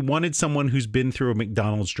saying we wanted someone who's been through a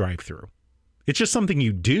McDonald's drive-thru. It's just something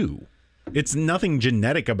you do. It's nothing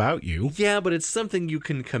genetic about you. Yeah, but it's something you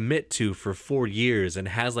can commit to for 4 years and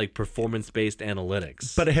has like performance-based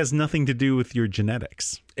analytics. But it has nothing to do with your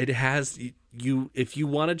genetics. It has if you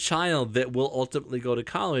want a child that will ultimately go to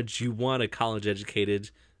college, you want a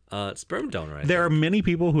college-educated sperm donor. There are many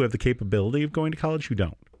people who have the capability of going to college who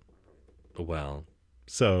don't. Well,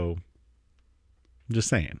 so I'm just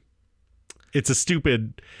saying. It's a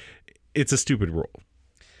stupid rule.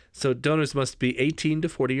 So donors must be 18 to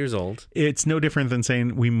 40 years old. It's no different than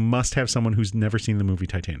saying we must have someone who's never seen the movie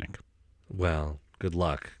Titanic. Well, good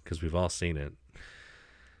luck, because we've all seen it.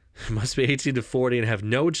 Must be 18 to 40 and have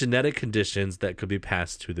no genetic conditions that could be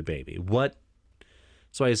passed to the baby. What?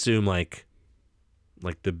 So I assume like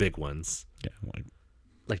the big ones. Yeah.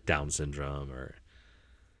 Like Down syndrome or,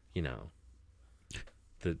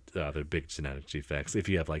 the other big genetic defects. If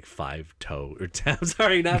you have like 5 toe or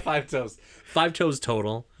sorry, not 5 toes, 5 toes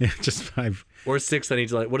total. Yeah, just 5 or 6. I need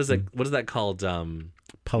to what is that? What is that called? You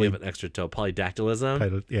have an extra toe,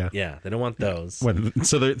 polydactylism. Yeah, they don't want those.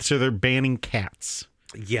 So they're banning cats.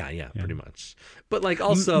 Yeah, pretty much. But like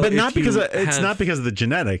also, but not because it's not because of the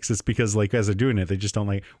genetics. It's because like as they're doing it, they just don't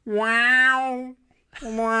like wow.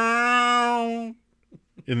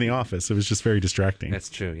 In the office, it was just very distracting. That's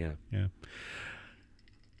true. Yeah.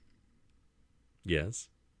 Yes.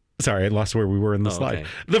 Sorry, I lost where we were in the slide. Okay.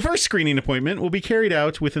 The first screening appointment will be carried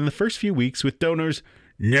out within the first few weeks with donors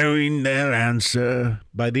knowing their answer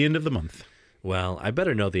by the end of the month. Well, I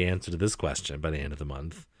better know the answer to this question by the end of the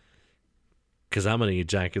month, because I'm going to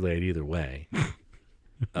ejaculate either way.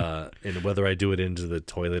 And whether I do it into the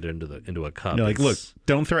toilet or into a cup. You're like, look,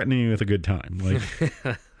 don't threaten me with a good time. Like,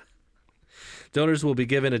 donors will be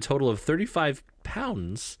given a total of 35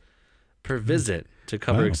 pounds per visit to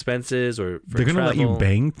cover expenses or for they're going to let you travel.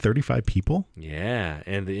 bang 35 people? Yeah,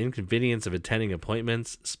 and the inconvenience of attending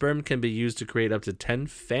appointments. Sperm can be used to create up to 10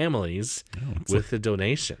 families with the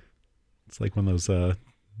donation. It's like one of those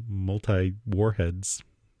multi-warheads.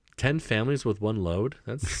 10 families with one load?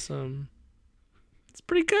 That's it's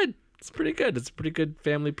pretty good. It's pretty good. It's a pretty good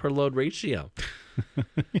family per load ratio.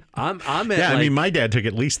 I'm at I mean, my dad took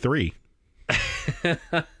at least 3.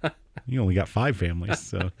 You only got 5 families,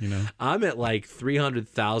 so I'm at like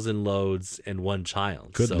 300,000 loads and one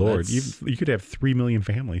child. Good so Lord, you could have 3 million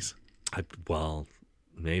families.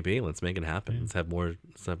 Maybe. Let's make it happen. Let's have more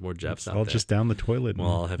Jeffs out I'll there. just down the toilet We'll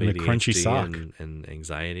all have and a ADHD crunchy sock. and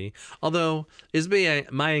anxiety. Although, is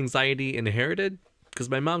my anxiety inherited? Because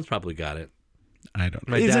my mom's probably got it. I don't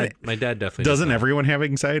know. My dad definitely doesn't does. everyone have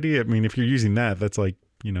anxiety? I mean, if you're using that, that's like,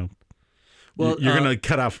 Well, you're going to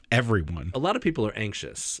cut off everyone. A lot of people are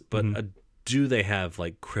anxious, but do they have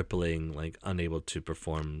like crippling, like unable to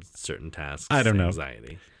perform certain tasks? I don't know.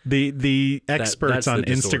 Anxiety. The experts that's on the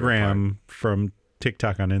disorder Instagram from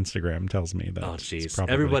TikTok on Instagram tells me that. Oh, jeez.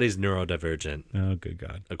 Probably... Everybody's neurodivergent. Oh, good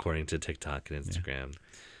God. According to TikTok and Instagram.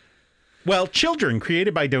 Well, children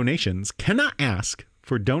created by donations cannot ask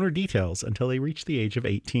for donor details until they reach the age of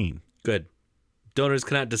 18. Good. Donors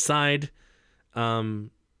cannot decide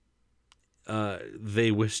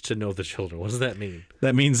they wish to know the children. What does that mean?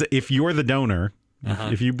 That means if you're the donor,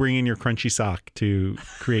 if you bring in your crunchy sock to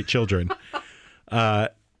create children,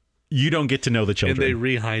 you don't get to know the children. And they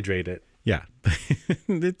rehydrate it. Yeah.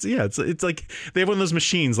 It's like they have one of those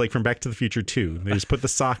machines like from Back to the Future 2. They just put the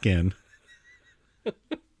sock in.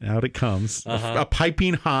 Out it comes. A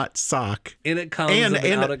piping hot sock. In it comes and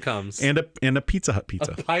out it comes. And a Pizza Hut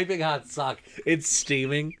pizza. A piping hot sock. It's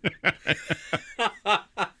steaming.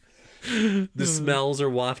 The smells are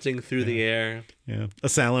wafting through the air. Yeah. A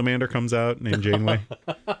salamander comes out named Janeway.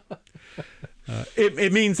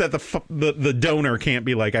 It means that the donor can't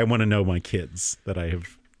be like, I want to know my kids that I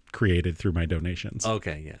have created through my donations.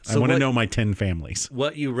 Okay, yeah. So I want to know my 10 families.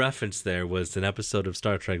 What you referenced there was an episode of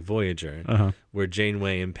Star Trek Voyager where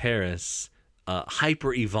Janeway and Paris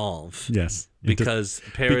hyper-evolve. Yes. Because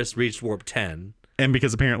Paris reached warp 10. And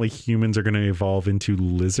because apparently humans are going to evolve into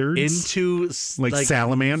lizards. Into like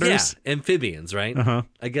salamanders? Yeah, amphibians, right?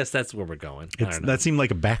 I guess that's where we're going. I don't know. That seemed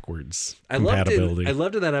like a backwards compatibility. I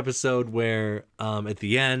loved in that episode where at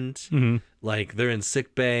the end, like they're in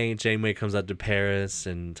sick bay, Janeway comes out to Paris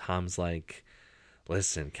and Tom's like,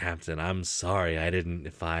 listen, Captain, I'm sorry.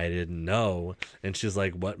 if I didn't know. And she's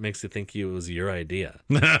like, what makes you think it was your idea?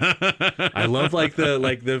 I love like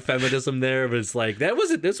the feminism there, but it's like,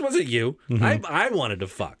 this wasn't you. I wanted to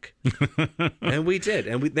fuck. And we did.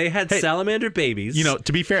 And they had salamander babies.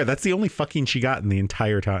 To be fair, that's the only fucking she got in the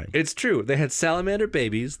entire time. It's true. They had salamander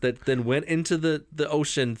babies that then went into the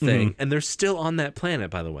ocean thing, and they're still on that planet,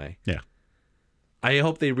 by the way. Yeah. I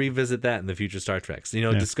hope they revisit that in the future Star Treks.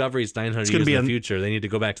 Discovery's 900 years in the future. They need to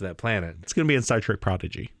go back to that planet. It's going to be in Star Trek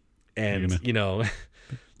Prodigy. And, they're going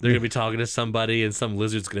to be talking to somebody, and some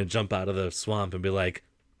lizard's going to jump out of the swamp and be like,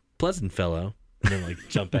 pleasant fellow. And then,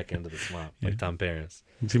 jump back into the swamp, like Tom Paris.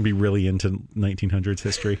 It's going to be really into 1900s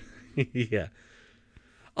history. Yeah.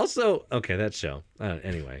 Also, okay, that show.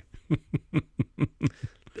 Anyway.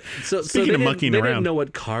 So Speaking of monkeying around. They didn't know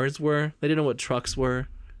what cars were. They didn't know what trucks were.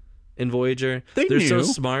 In Voyager, they're knew. so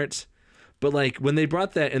smart, but when they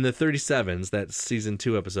brought that in the 37s, that season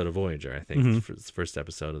 2 episode of Voyager, I think the first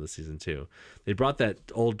episode of the season 2, they brought that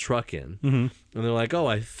old truck in, and they're like, "Oh,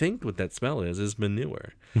 I think what that smell is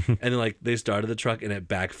manure," and then they started the truck and it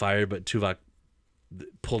backfired, but Tuvok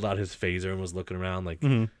pulled out his phaser and was looking around like,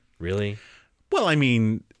 "Really?" Well, I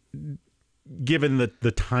mean, given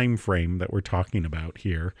the time frame that we're talking about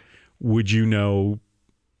here, would you know?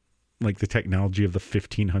 Like the technology of the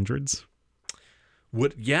 1500s?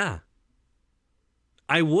 Yeah.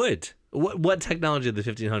 I would. What technology of the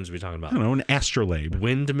 1500s are we talking about? I don't know, an astrolabe.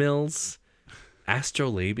 Windmills?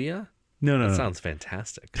 Astrolabia? No. That sounds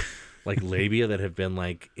fantastic. Like labia that have been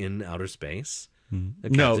in outer space?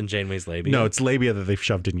 Like No. Captain Janeway's labia? No, it's labia that they've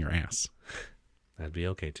shoved in your ass. That'd be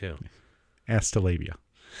okay too. Astrolabia.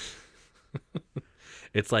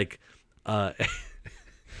 It's like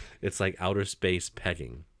it's like outer space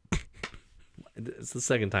pegging. It's the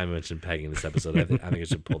second time I mentioned pegging in this episode. I think I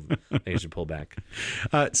should pull back.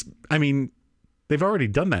 I mean, they've already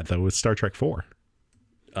done that though with Star Trek 4.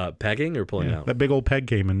 Pegging or pulling out? That big old peg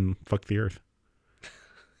came and fucked the Earth.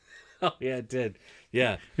 Oh yeah, it did.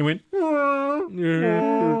 Yeah, it went. Big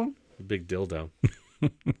dildo.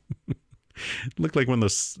 It looked like one of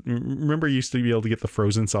those. Remember, you used to be able to get the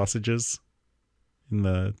frozen sausages in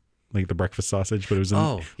the breakfast sausage, but it was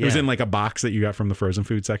in it was in a box that you got from the frozen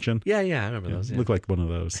food section. Yeah, I remember those. Yeah. Looked like one of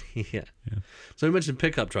those. Yeah. So we mentioned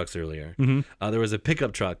pickup trucks earlier. There was a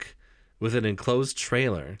pickup truck with an enclosed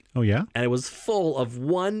trailer. Oh yeah, and it was full of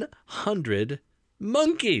 100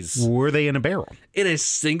 monkeys. Were they in a barrel? In a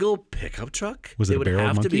single pickup truck? Was it a barrel would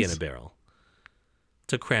have of to be monkeys? in a barrel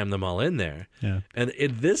to cram them all in there. Yeah. And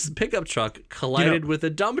this pickup truck collided with a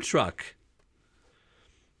dump truck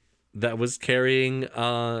that was carrying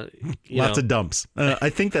lots of dumps. I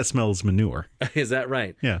think that smells manure. Is that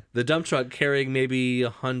right? Yeah. The dump truck carrying maybe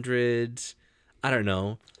 100, I don't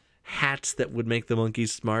know, hats that would make the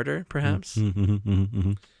monkeys smarter, perhaps.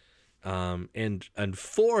 Mm-hmm. And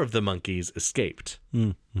 4 of the monkeys escaped,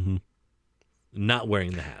 not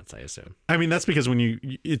wearing the hats, I assume. I mean, that's because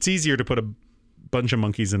it's easier to put a bunch of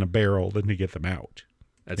monkeys in a barrel than to get them out.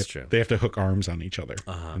 That's true. They have to hook arms on each other.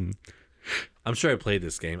 I'm sure I played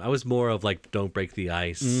this game. I was more of like Don't Break the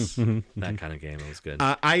Ice, that kind of game. It was good.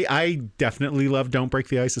 I definitely love Don't Break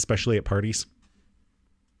the Ice, especially at parties.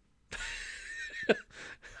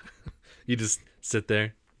 You just sit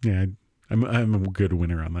there. Yeah, I'm a good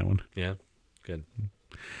winner on that one. Yeah, good.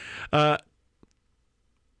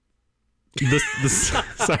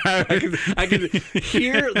 Sorry. I can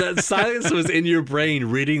hear that silence was in your brain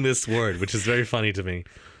reading this word, which is very funny to me.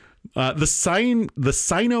 The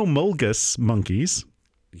cynomolgus monkeys,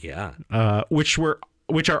 which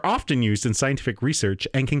are often used in scientific research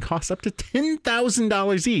and can cost up to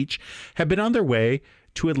 $10,000 each, have been on their way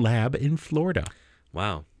to a lab in Florida.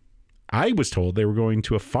 Wow. I was told they were going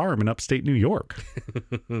to a farm in upstate New York.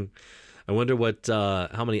 I wonder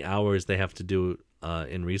how many hours they have to do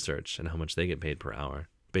in research and how much they get paid per hour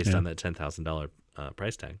based on that $10,000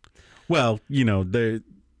 price tag. Well, they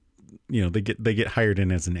get hired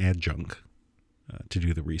in as an adjunct to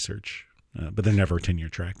do the research, but they're never a tenure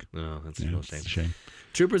track. Oh, that's a real shame. It's a shame.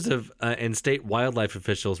 Troopers and state wildlife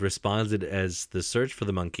officials responded as the search for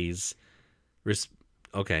the monkeys.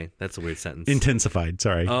 Okay, that's a weird sentence. Intensified.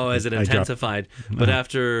 Sorry. Oh, as it intensified. But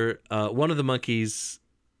after one of the monkeys.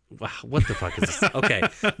 Wow, what the fuck is this? Okay,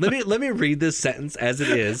 let me read this sentence as it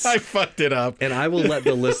is. I fucked it up, and I will let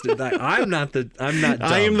the listener. I'm not dumb.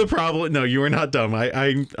 I am the problem. No, you are not dumb.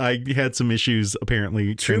 I had some issues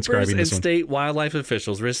apparently transcribing this and one. State wildlife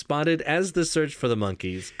officials responded as the search for the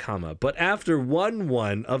monkeys, but after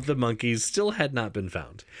one of the monkeys still had not been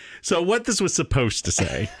found. So what this was supposed to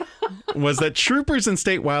say was that troopers and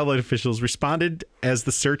state wildlife officials responded as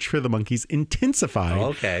the search for the monkeys intensified.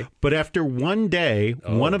 Okay, but after one day,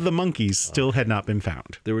 one of the monkeys still had not been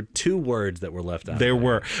found. There were 2 words that were left out. There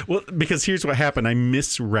were. Well, because here's what happened. I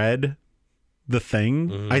misread the thing.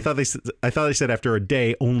 Mm-hmm. I thought they said after a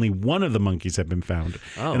day only one of the monkeys had been found.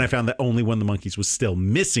 Oh. And I found that only one of the monkeys was still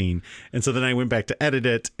missing. And so then I went back to edit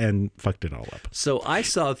it and fucked it all up. So I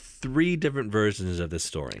saw 3 different versions of this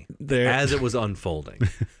story as it was unfolding.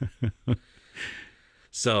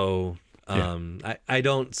 So I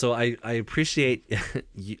appreciate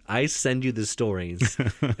I send you the stories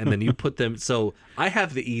and then you put them. So I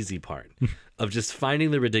have the easy part of just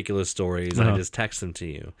finding the ridiculous stories and I just text them to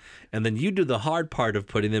you. And then you do the hard part of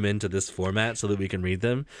putting them into this format so that we can read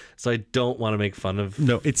them. So I don't want to make fun of.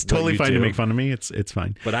 No, it's totally fine to make fun of me. It's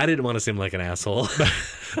fine. But I didn't want to seem like an asshole.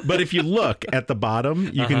 But if you look at the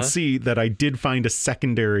bottom, you can see that I did find a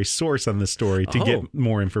secondary source on this story to get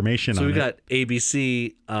more information on it. So we got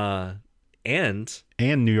ABC, and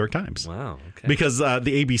New York Times. Wow. Okay. Because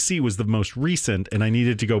the ABC was the most recent, and I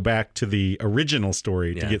needed to go back to the original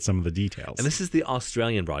story to get some of the details. And this is the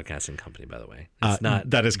Australian Broadcasting Company, by the way. It's not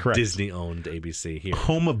that is correct. Disney-owned ABC here.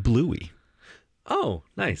 Home of Bluey. Oh,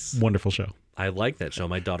 nice. Wonderful show. I like that show.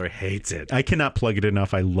 My daughter hates it. I cannot plug it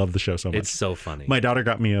enough. I love the show so much. It's so funny. My daughter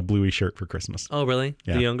got me a Bluey shirt for Christmas. Oh, really?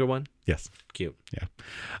 Yeah. The younger one? Yes. Cute.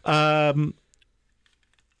 Yeah.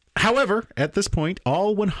 However, at this point,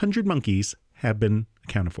 all 100 monkeys have been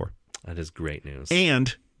accounted for. That is great news.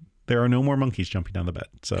 And there are no more monkeys jumping down the bed,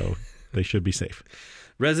 so they should be safe.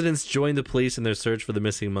 Residents joined the police in their search for the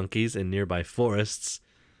missing monkeys in nearby forests.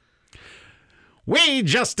 We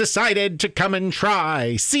just decided to come and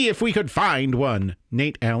try, see if we could find one,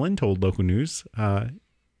 Nate Allen told local news,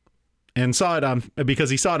 and saw it because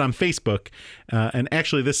he saw it on Facebook. And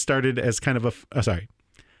actually, this started as kind of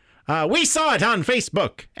we saw it on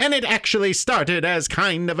Facebook, and it actually started as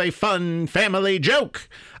kind of a fun family joke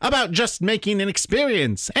about just making an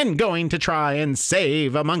experience and going to try and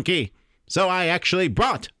save a monkey. So I actually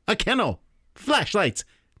brought a kennel, flashlights,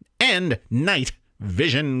 and night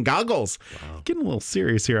vision goggles. Wow. Getting a little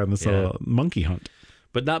serious here on this monkey hunt.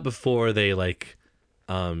 But not before they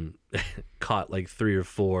caught 3 or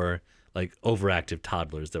 4 overactive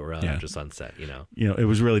toddlers that were out after sunset, it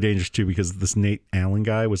was really dangerous too because this Nate Allen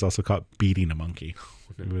guy was also caught beating a monkey.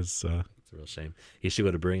 It was it's a real shame. He should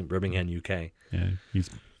go to Birmingham, UK. Yeah, he's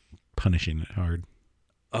punishing it hard.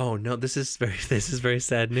 Oh no, this is very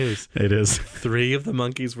sad news. It is. 3 of the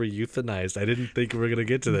monkeys were euthanized. I didn't think we were going to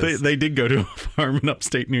get to this. They did go to a farm in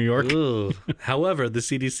upstate New York. However, the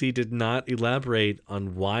CDC did not elaborate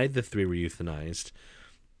on why the 3 were euthanized,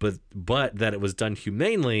 but that it was done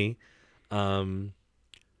humanely.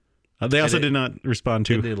 They also did not respond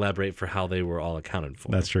to. Didn't elaborate for how they were all accounted for.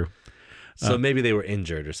 That's true. So maybe they were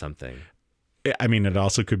injured or something. I mean, it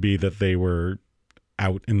also could be that they were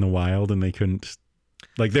out in the wild and they couldn't,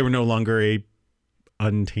 like, they were no longer a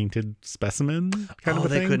untainted specimen kind of a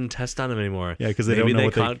they thing. couldn't test on them anymore. Yeah, because they Maybe don't know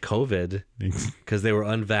they what caught COVID because they were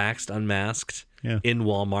unvaxxed, unmasked in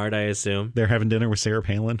Walmart, I assume. They're having dinner with Sarah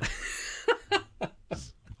Palin.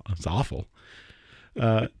 It's awful.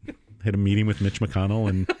 Had a meeting with Mitch McConnell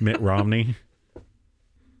and Mitt Romney.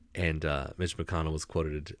 And Mitch McConnell was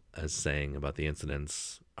quoted as saying about the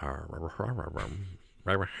incidents. It's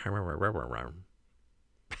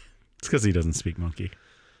because he doesn't speak monkey.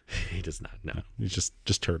 He does not. No, he's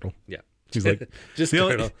just turtle. Yeah, he's like just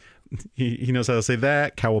turtle. He knows how to say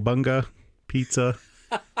that. Cowabunga, pizza.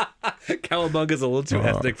 Cowabunga's a little too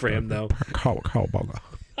ethnic for him, though. Cowabunga.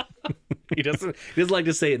 He doesn't like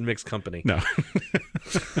to say it in mixed company. No.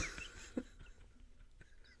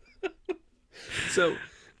 So,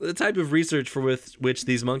 the type of research for which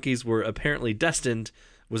these monkeys were apparently destined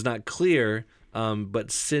was not clear, but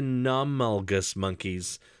cynomolgus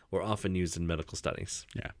monkeys were often used in medical studies.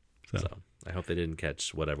 Yeah. So I hope they didn't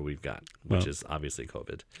catch whatever we've got, which is obviously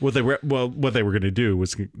COVID. What they were going to do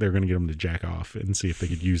was they were going to get them to jack off and see if they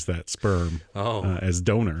could use that sperm as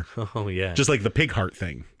donor. Oh yeah, just like the pig heart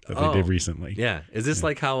thing that they did recently. Yeah, is this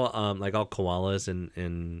like how like all koalas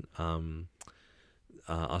in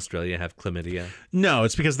Australia have chlamydia? No,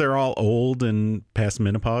 it's because they're all old and past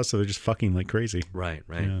menopause, so they're just fucking like crazy. Right.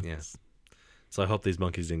 Yeah. So I hope these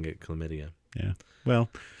monkeys didn't get chlamydia. Yeah. Well,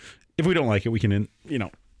 if we don't like it, we can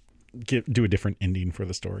do a different ending for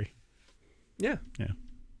the story. Yeah. Yeah.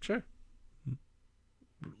 Sure.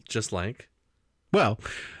 Just like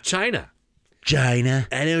China. China.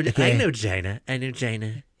 I know China.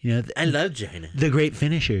 You know, I love China. the great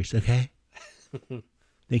finishers. Okay,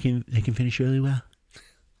 they can finish really well.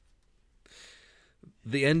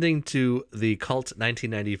 The ending to the cult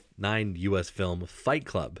 1999 U.S. film Fight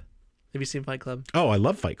Club. Have you seen Fight Club? Oh, I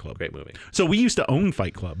love Fight Club. Great movie. So we used to own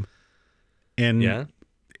Fight Club, and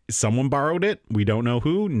someone borrowed it. We don't know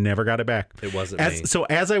who. Never got it back. It wasn't me. So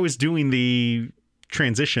as I was doing the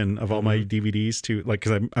transition of all my DVDs to, like,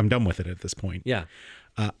 because I'm done with it at this point. Yeah.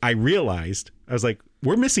 I realized, I was like,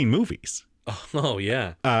 we're missing movies. Oh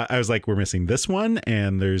yeah. I was like, we're missing this one,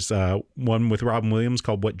 and there's one with Robin Williams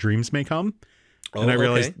called What Dreams May Come. And I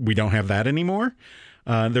realized we don't have that anymore.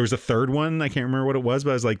 There was a third one. I can't remember what it was, but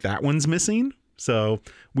I was like, that one's missing. So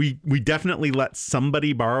we definitely let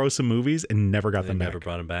somebody borrow some movies and never got them back. Never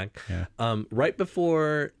brought them back. Yeah. Right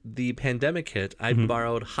before the pandemic hit, I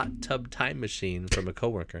borrowed Hot Tub Time Machine from a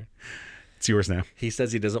coworker. It's yours now. He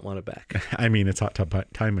says he doesn't want it back. I mean, it's Hot Tub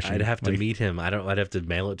Time Machine. I'd have to meet him. I'd have to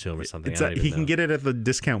mail it to him or something. He can get it at the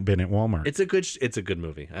discount bin at Walmart. It's a good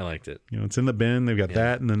movie. I liked it. You know, it's in the bin. They've got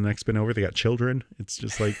that, and then the next bin over, they got children. It's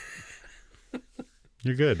just like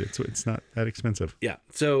you're good. It's not that expensive. Yeah.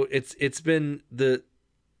 So it's been the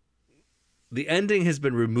ending has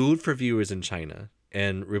been removed for viewers in China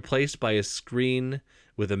and replaced by a screen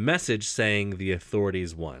with a message saying the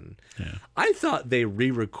authorities won. Yeah. I thought they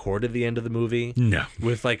re-recorded the end of the movie. No.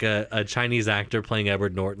 With like a Chinese actor playing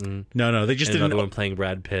Edward Norton. No, they just did another one playing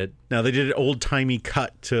Brad Pitt. No, they did an old-timey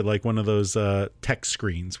cut to like one of those text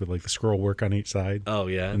screens with like the scroll work on each side. Oh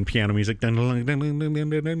yeah. And piano music. The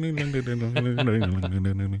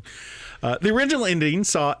original ending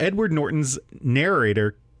saw Edward Norton's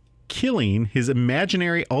narrator killing his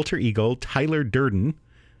imaginary alter ego Tyler Durden,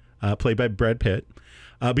 played by Brad Pitt,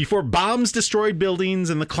 before bombs destroyed buildings,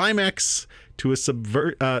 and the climax to a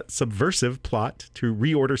subversive plot to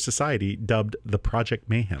reorder society dubbed the Project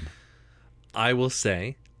Mayhem. I will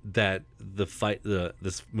say that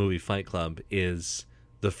this movie Fight Club is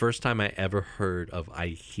the first time I ever heard of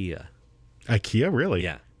IKEA. IKEA, really?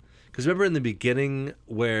 Yeah, because remember in the beginning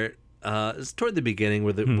where it's toward the beginning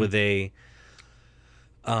where they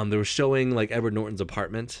were showing like Edward Norton's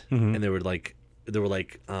apartment, and there were like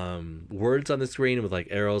words on the screen with like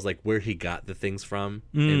arrows like where he got the things from.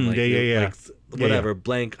 And, like, like whatever,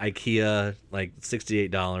 blank IKEA, like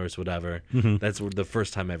 $68, whatever. That's the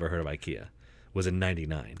first time I ever heard of IKEA was in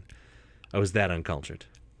 '99. I was that uncultured.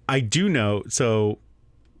 I do know. So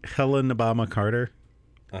Helen Obama Carter.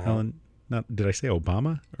 Helen, did I say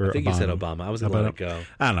Obama or I think Obama? You said Obama. I was gonna let it go.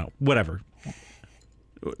 I don't know. Whatever.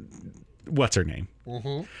 What's her name?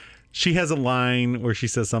 She has a line where she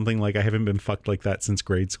says something like, I haven't been fucked like that since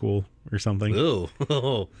grade school or something. Ooh.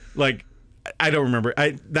 Like, I don't remember.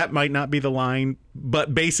 That might not be the line,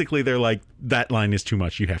 but basically they're like, that line is too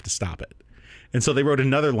much. You have to stop it. And so they wrote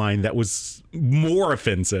another line that was more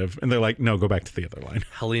offensive. And they're like, no, go back to the other line.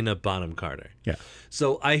 Helena Bonham Carter. Yeah.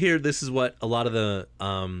 So I hear this is what a lot of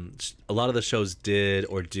the shows did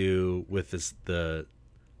or do with the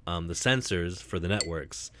censors for the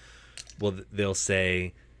networks. Well, they'll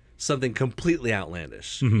say something completely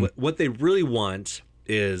outlandish. What they really want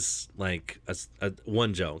is like a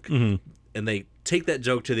one joke, and they take that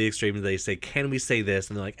joke to the extreme. And they say, "Can we say this?"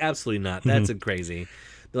 And they're like, "Absolutely not. That's crazy."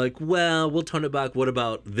 They're like, "Well, we'll tone it back. What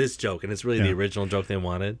about this joke?" And it's really the original joke they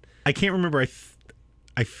wanted. I can't remember.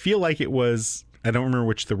 I feel like it was. I don't remember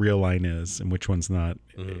which the real line is and which one's not.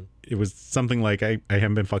 It was something like, I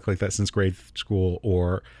haven't been fucked like that since grade school,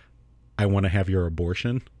 or I want to have your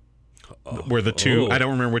abortion. Were the two. I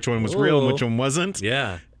don't remember which one was real and which one wasn't.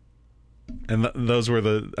 Yeah. And those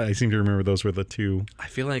were I seem to remember those were the two. I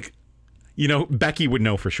feel like, Becky would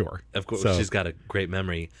know for sure. of course, So, she's got a great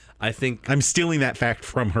memory. I think I'm stealing that fact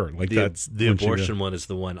from her. Like that's the abortion one is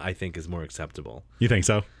the one I think is more acceptable. You think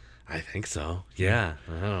so? I think so. Yeah.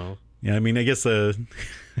 I don't know. Yeah, I mean, I guess I don't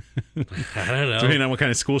know. depending on what kind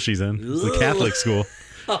of school she's in. It's a Catholic school.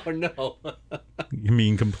 Oh, no. You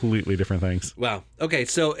mean completely different things. Wow. Okay,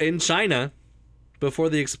 so in China, before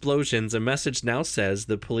the explosions, a message now says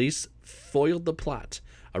the police foiled the plot,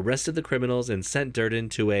 arrested the criminals, and sent Durden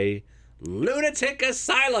to a lunatic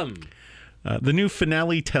asylum. The new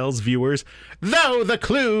finale tells viewers, through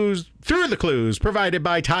the clues provided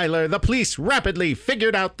by Tyler, the police rapidly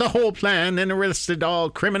figured out the whole plan and arrested all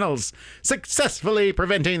criminals, successfully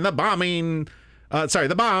preventing the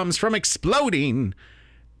bombs from exploding.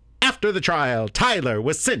 After the trial, Tyler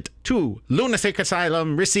was sent to lunatic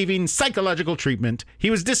asylum receiving psychological treatment. He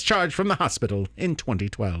was discharged from the hospital in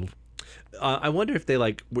 2012. I wonder if they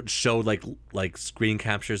would show like screen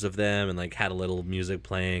captures of them and like had a little music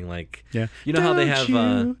playing, like how they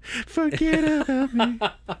have forget about me.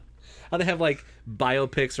 How they have like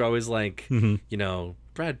biopics are always like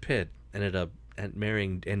Brad Pitt ended up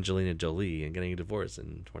marrying Angelina Jolie and getting a divorce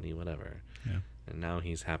in 20 whatever, and now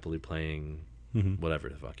he's happily playing whatever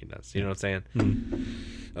the fuck he does. You know what I'm saying?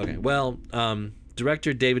 Okay, well,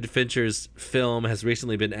 director David Fincher's film has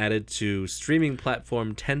recently been added to streaming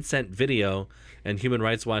platform Tencent Video, and Human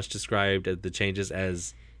Rights Watch described the changes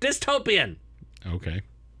as dystopian. Okay.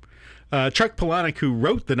 Chuck Palahniuk, who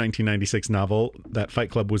wrote the 1996 novel that Fight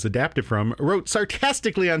Club was adapted from, wrote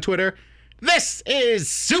sarcastically on Twitter, "This is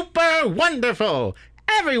super wonderful.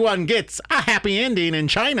 Everyone gets a happy ending in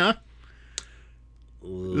China."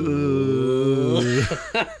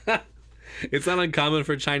 It's not uncommon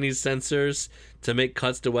for Chinese censors to make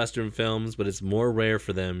cuts to Western films, but it's more rare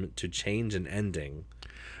for them to change an ending.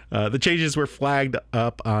 The changes were flagged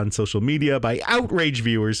up on social media by outraged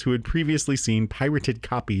viewers who had previously seen pirated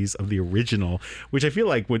copies of the original, which I feel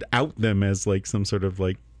like would out them as like some sort of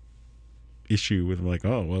like issue with like,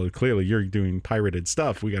 oh, well, clearly you're doing pirated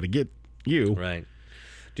stuff. We got to get you. Right.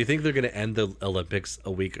 Do you think they're going to end the Olympics a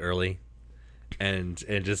week early? And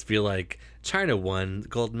just be like, China won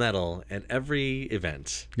gold medal at every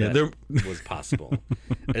event that was possible,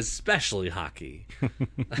 especially hockey.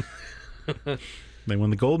 They won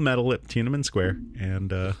the gold medal at Tiananmen Square,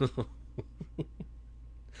 and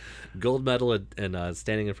gold medal and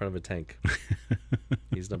standing in front of a tank.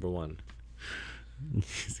 He's number one.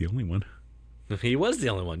 He's the only one. He was the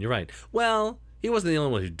only one. You're right. Well, he wasn't the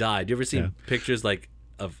only one who died. You ever seen pictures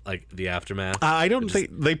of the aftermath? I don't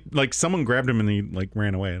think someone grabbed him and he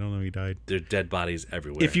ran away. I don't know if he died. There are dead bodies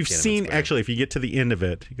everywhere. If you've seen, actually, if you get to the end of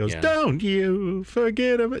it, he goes, "Don't you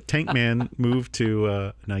forget about." Tank Man moved to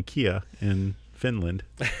an IKEA in Finland,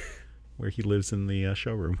 where he lives in the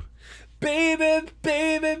showroom. Baby,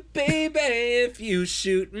 baby, baby, if you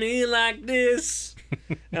shoot me like this,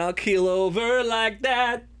 I'll keel over like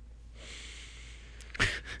that.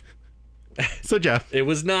 So, Jeff, it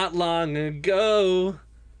was not long ago.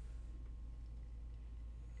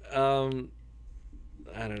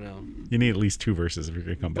 I don't know. You need at least two verses if you're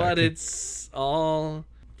going to come back. But it's all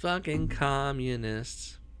fucking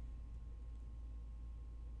communist.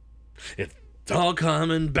 It's all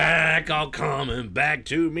coming back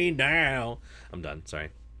to me now. I'm done. Sorry.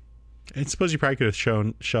 I suppose you probably could have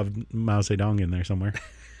shoved Mao Zedong in there somewhere.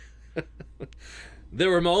 There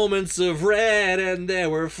were moments of red and there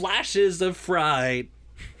were flashes of fright.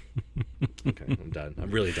 Okay, I'm done.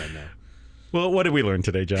 I'm really done now. Well, what did we learn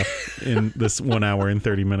today, Jeff, in this 1 hour and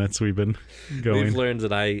 30 minutes we've been going? We've learned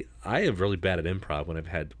that I am really bad at improv when I've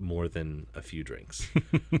had more than a few drinks.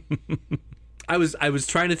 I was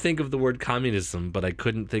trying to think of the word communism, but I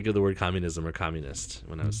couldn't think of the word communism or communist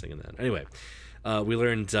when I was singing that. Anyway, we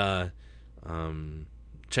learned check your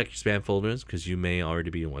spam folders because you may already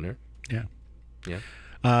be a winner. Yeah.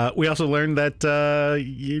 Yeah. We also learned that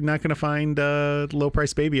you're not going to find a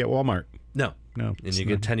low-price baby at Walmart. No. And you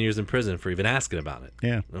get 10 years in prison for even asking about it.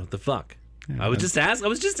 Yeah. What the fuck? Yeah, I was just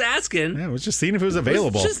asking. Yeah, I was just seeing if it was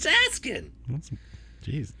available. Just asking.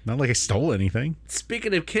 Jeez, not like I stole anything.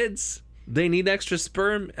 Speaking of kids, They need extra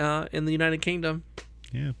sperm in the United Kingdom.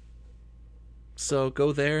 Yeah. So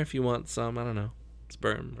go there if you want some, I don't know,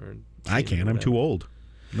 sperm. Or I can't. I'm too old.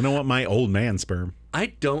 I don't want my old man sperm.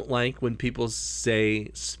 I don't like when people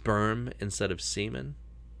say sperm instead of semen.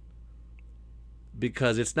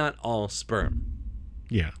 Because it's not all sperm.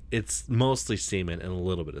 Yeah. It's mostly semen and a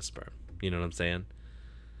little bit of sperm. You know what I'm saying?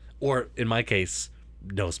 Or in my case,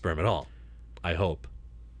 no sperm at all. I hope.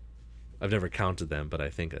 I've never counted them, but I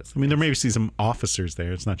think that's... I mean, there may be some officers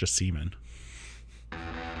there. It's not just seamen.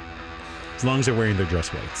 As long as they're wearing their dress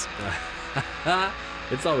whites.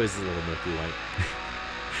 It's always a little milky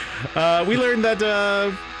white. We learned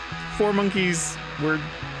that 4 monkeys were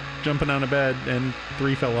jumping on a bed and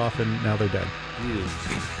 3 fell off and now they're dead.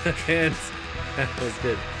 And that was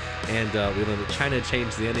good. And we learned that China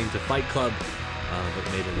changed the ending to Fight Club,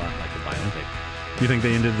 but made it a lot like a biopic. Do you think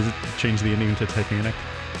they changed the ending to Titanic?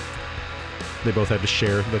 They both had to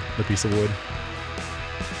share the piece of wood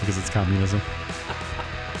because it's communism.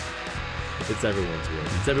 It's everyone's wood.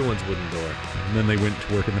 It's everyone's wooden door. And then they went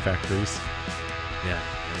to work in the factories. Yeah,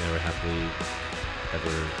 and they were happily never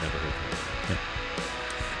heard from it. Yep.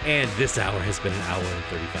 And this hour has been an hour and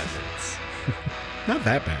 35 minutes. Not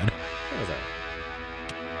that bad. That was all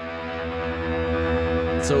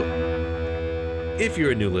right. So, if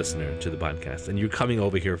you're a new listener to the podcast and you're coming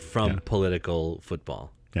over here from political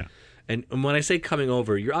football, Yeah. and when I say coming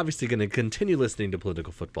over, you're obviously going to continue listening to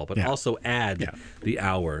political football, but also add the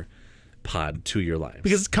hour pod to your lives.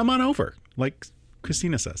 Because come on over, like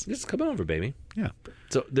Christina says. Just come over, baby. Yeah.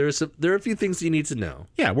 So there are a few things you need to know.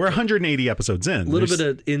 Yeah, we're 180 episodes in. A little bit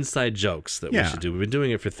of inside jokes that we Yeah. should do. We've been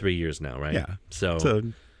doing it for 3 years now, right? Yeah. So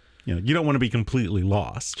you don't want to be completely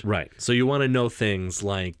lost. right. So you want to know things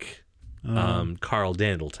like Carl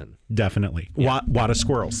Dandleton. Definitely. Wad of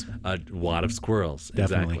squirrels. A wad of squirrels.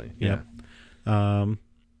 Definitely. Exactly. Yeah.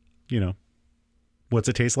 Yep. What's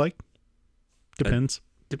it taste like? Depends.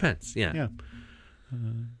 Depends. Yeah. Yeah.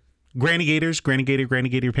 Granny Gators, Granny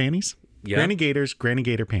Gator panties. Yeah. Granny Gators, Granny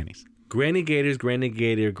Gator panties. Granny Gators, Granny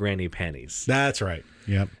Gator, Granny Panties. That's right.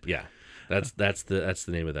 Yep. Yeah. That's the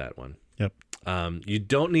name of that one. Yep. You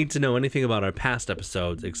don't need to know anything about our past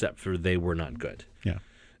episodes except for they were not good. Yeah.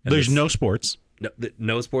 And There's no sports.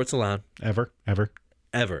 No sports allowed. Ever.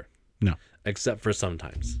 Ever. No. Except for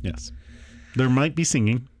sometimes. Yes. There might be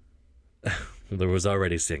singing. There was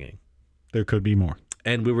already singing. There could be more.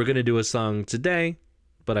 And we were going to do a song today,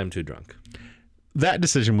 but I'm too drunk. That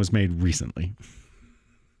decision was made recently.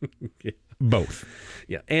 Both.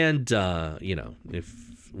 Yeah. And, if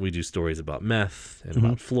we do stories about meth and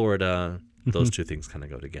about Florida, those two things kind of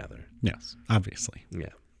go together. Yes, obviously. Yeah.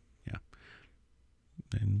 Yeah.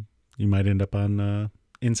 And you might end up on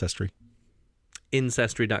Ancestry.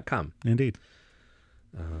 Ancestry.com. Indeed.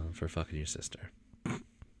 For fucking your sister.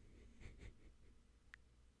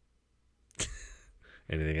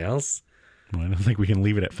 Anything else? Well, I don't think we can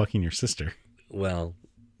leave it at fucking your sister. Well,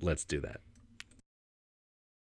 let's do that.